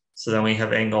then, so then we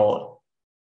have angle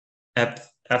F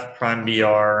prime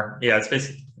BR. Yeah, it's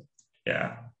basically,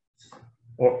 yeah.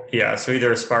 Or, yeah, so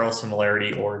either a spiral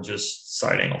similarity or just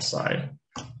side angle side.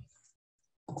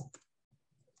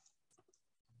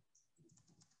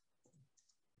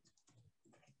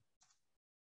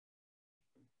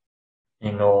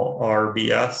 Angle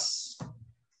RBS.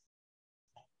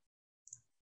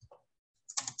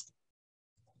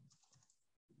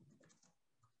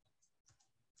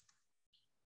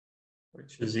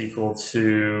 Which is equal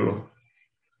to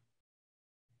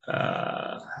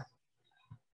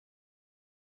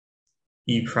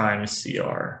E prime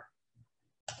CR.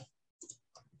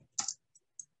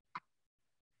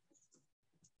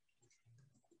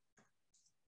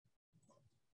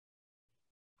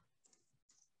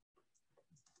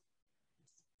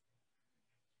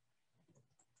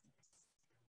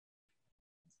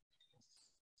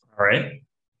 All right,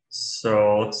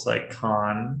 so looks like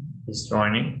Khan is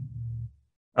joining.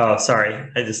 Oh,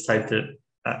 sorry, I just typed it.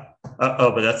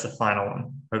 Oh, but that's the final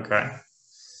one. Okay.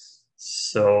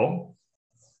 So,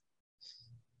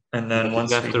 and then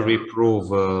once after we prove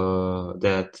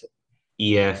that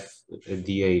EF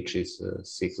DH is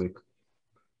cyclic,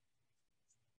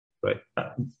 right?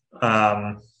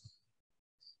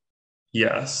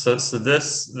 Yeah. So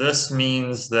this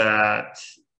means that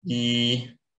E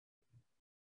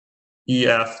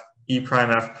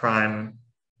prime F prime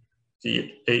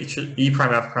DH, E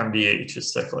prime F prime DH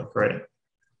is cyclic, right?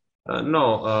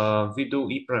 No, we do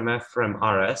E prime F prime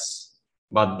RS,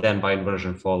 but then by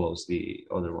inversion follows the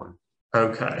other one.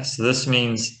 Okay, so this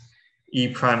means E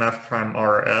prime F prime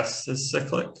RS is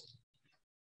cyclic.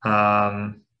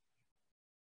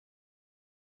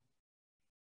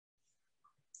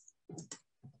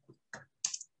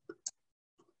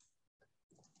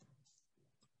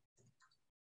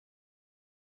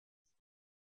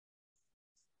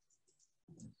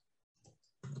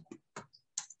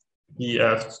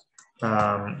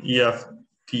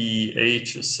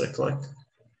 EFDH is cyclic.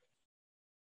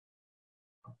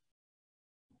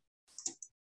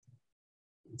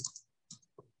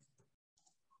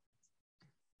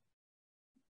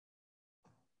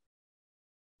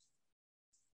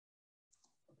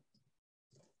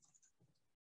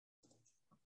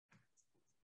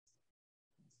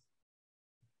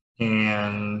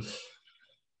 And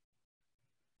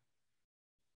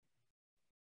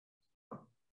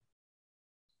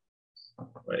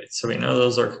right, so we know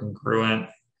those are congruent,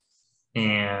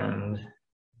 and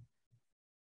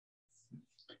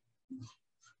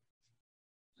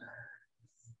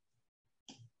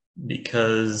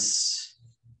because,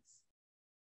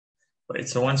 wait,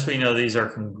 so once we know these are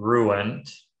congruent,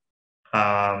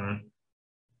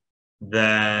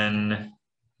 then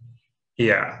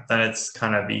yeah, then it's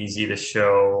kind of easy to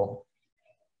show,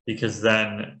 because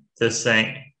then this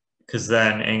thing, because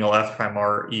then angle F prime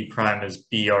R E prime is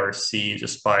BRC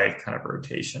just by kind of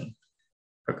rotation.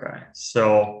 Okay,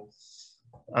 so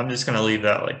I'm just going to leave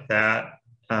that like that.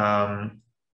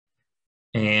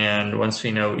 And once we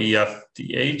know EF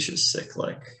DH is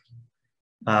cyclic,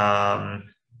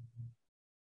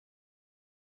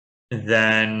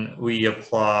 then we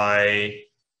apply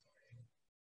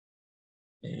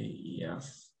AEF.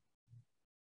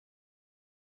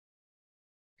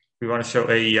 We want to show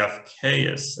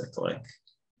AEFK is cyclic.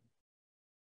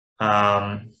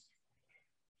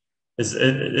 Is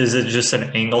it just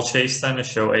an angle chase then to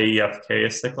show AEFK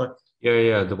is cyclic?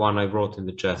 Yeah, the one I wrote in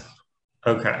the chat.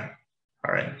 Okay,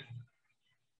 all right.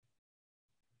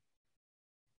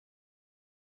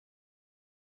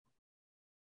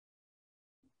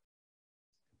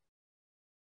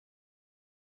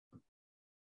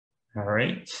 All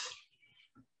right.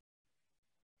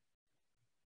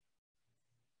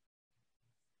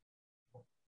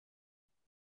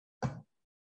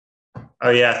 Oh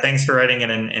yeah, thanks for writing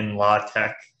it in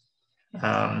LaTeX.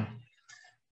 All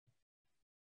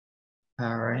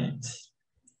right.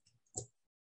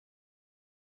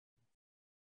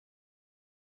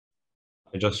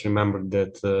 I just remembered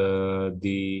that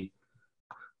the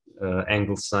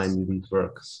angle sign didn't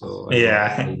work, so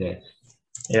yeah,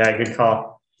 yeah, good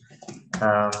call.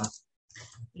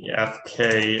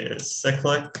 FK is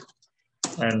cyclic,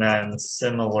 and then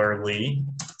similarly,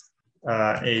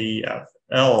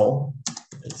 AEFL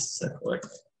is cyclic,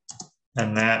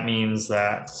 and that means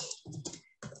that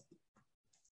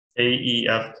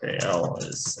AEFKL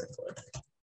is cyclic.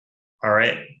 All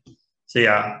right. So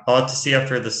yeah, I'll have to see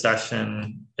after the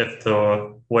session if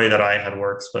the way that I had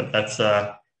works, but that's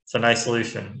it's a nice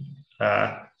solution.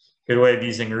 Good way of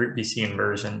using root BC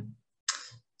inversion.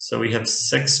 So we have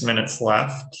 6 minutes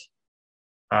left.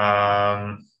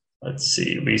 Let's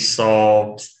see, we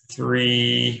solved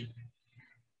 3,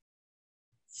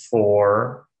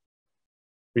 4.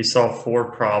 We solved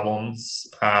 4 problems.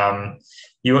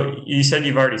 You said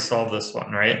you've already solved this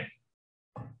one, right?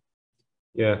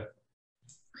 Yeah.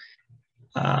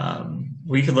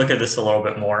 We could look at this a little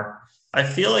bit more. I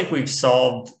feel like we've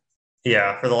solved,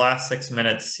 yeah, for the last 6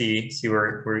 minutes, see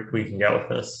where we can get with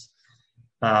this.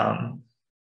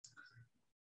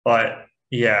 But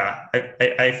yeah,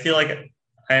 I feel like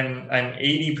I'm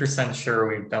 80% sure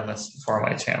we've done this before on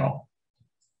my channel.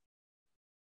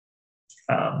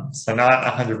 So not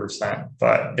 100%,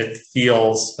 but it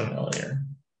feels familiar.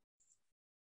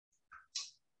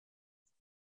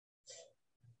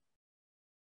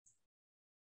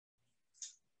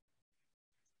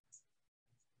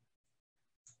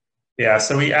 Yeah,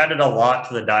 so we added a lot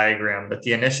to the diagram, but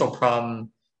the initial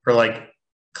problem for like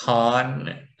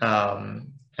Khan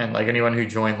and like anyone who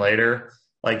joined later,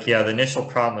 like, yeah, the initial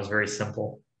problem was very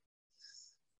simple.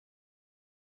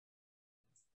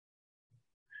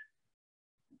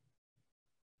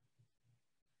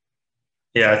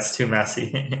 Yeah, it's too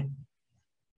messy.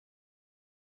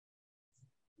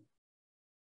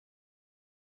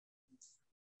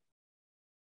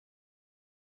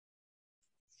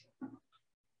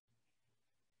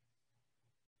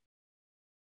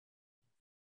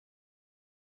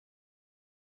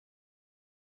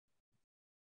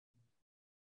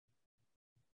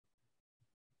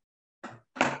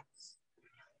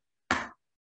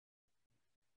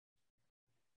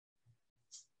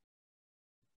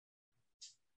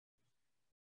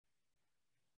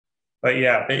 But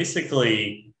yeah,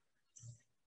 basically,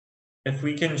 if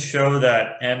we can show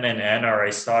that M and N are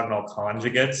isogonal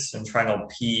conjugates in triangle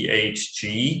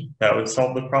PHG, that would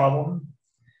solve the problem.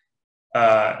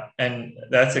 And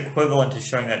that's equivalent to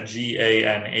showing that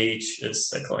GANH is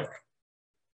cyclic.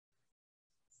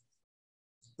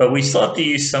 But we still have to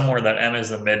use somewhere that M is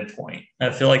the midpoint. I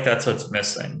feel like that's what's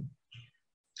missing.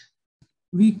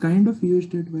 We kind of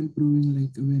used it while proving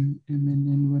like when M and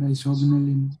N were isogonal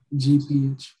in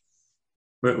GPH.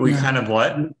 We kind of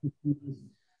what?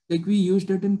 Like we used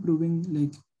it in proving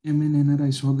like M and N are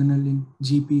isogonal in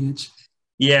GPH.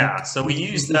 Yeah, like, so we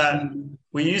use that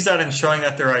in showing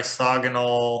that they're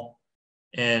isogonal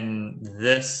in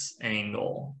this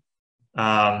angle.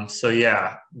 So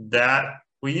yeah, that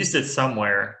we used it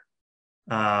somewhere.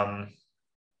 But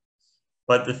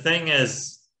the thing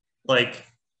is, like,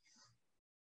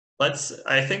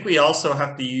 I think we also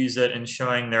have to use it in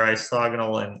showing they're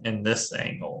isogonal in this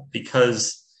angle,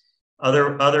 because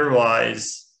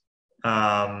otherwise,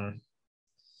 like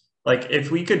if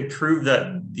we could prove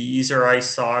that these are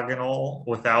isogonal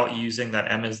without using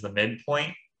that M as the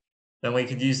midpoint, then we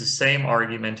could use the same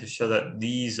argument to show that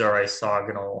these are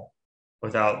isogonal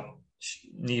without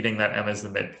needing that M as the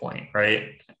midpoint,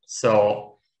 right?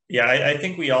 So yeah, I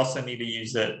think we also need to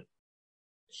use it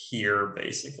here,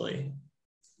 basically.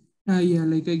 Yeah,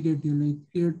 like I get you. Like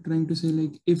you're trying to say,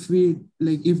 like if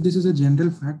this is a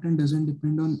general fact and doesn't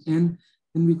depend on N,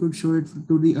 then we could show it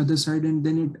to the other side, and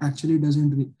then it actually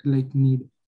doesn't need.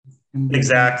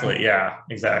 Exactly. Yeah.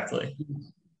 Exactly.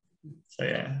 So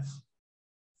yeah.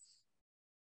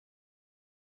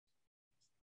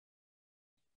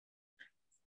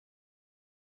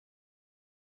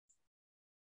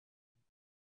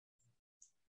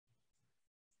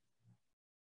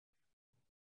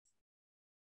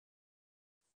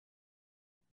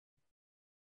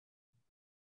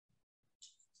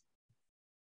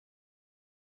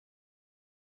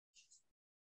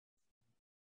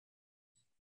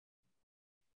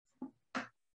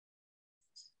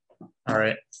 All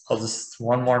right, I'll just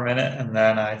 1 more minute and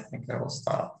then I think I will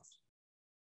stop.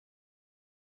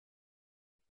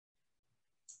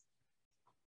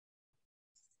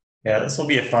 Yeah, this will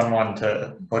be a fun one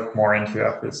to look more into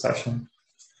after the session.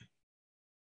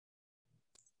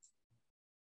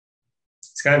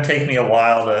 It's going to take me a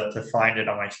while to find it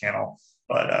on my channel,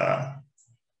 but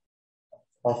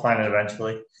I'll find it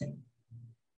eventually.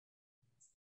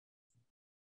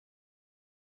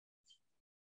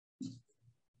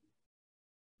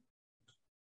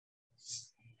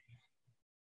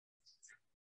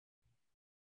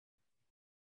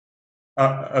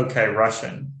 Okay,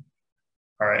 Russian.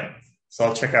 All right, so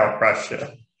I'll check out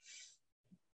Russia.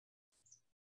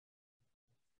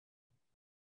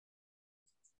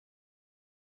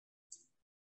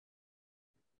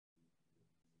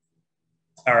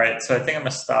 All right, so I think I'm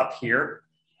gonna stop here.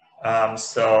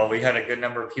 So we had a good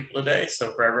number of people today.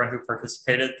 So for everyone who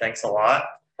participated, thanks a lot.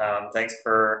 Thanks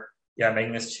for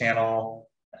making this channel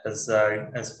as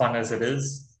fun as it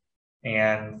is.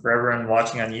 And for everyone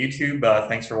watching on YouTube,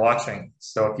 thanks for watching.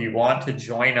 So if you want to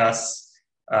join us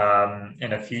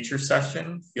in a future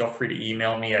session, feel free to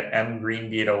email me at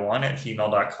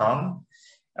mgreenbeat01@gmail.com.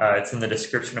 It's in the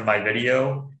description of my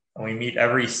video. And we meet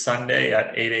every Sunday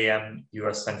at 8 a.m.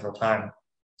 US Central Time.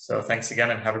 So thanks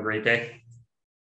again and have a great day.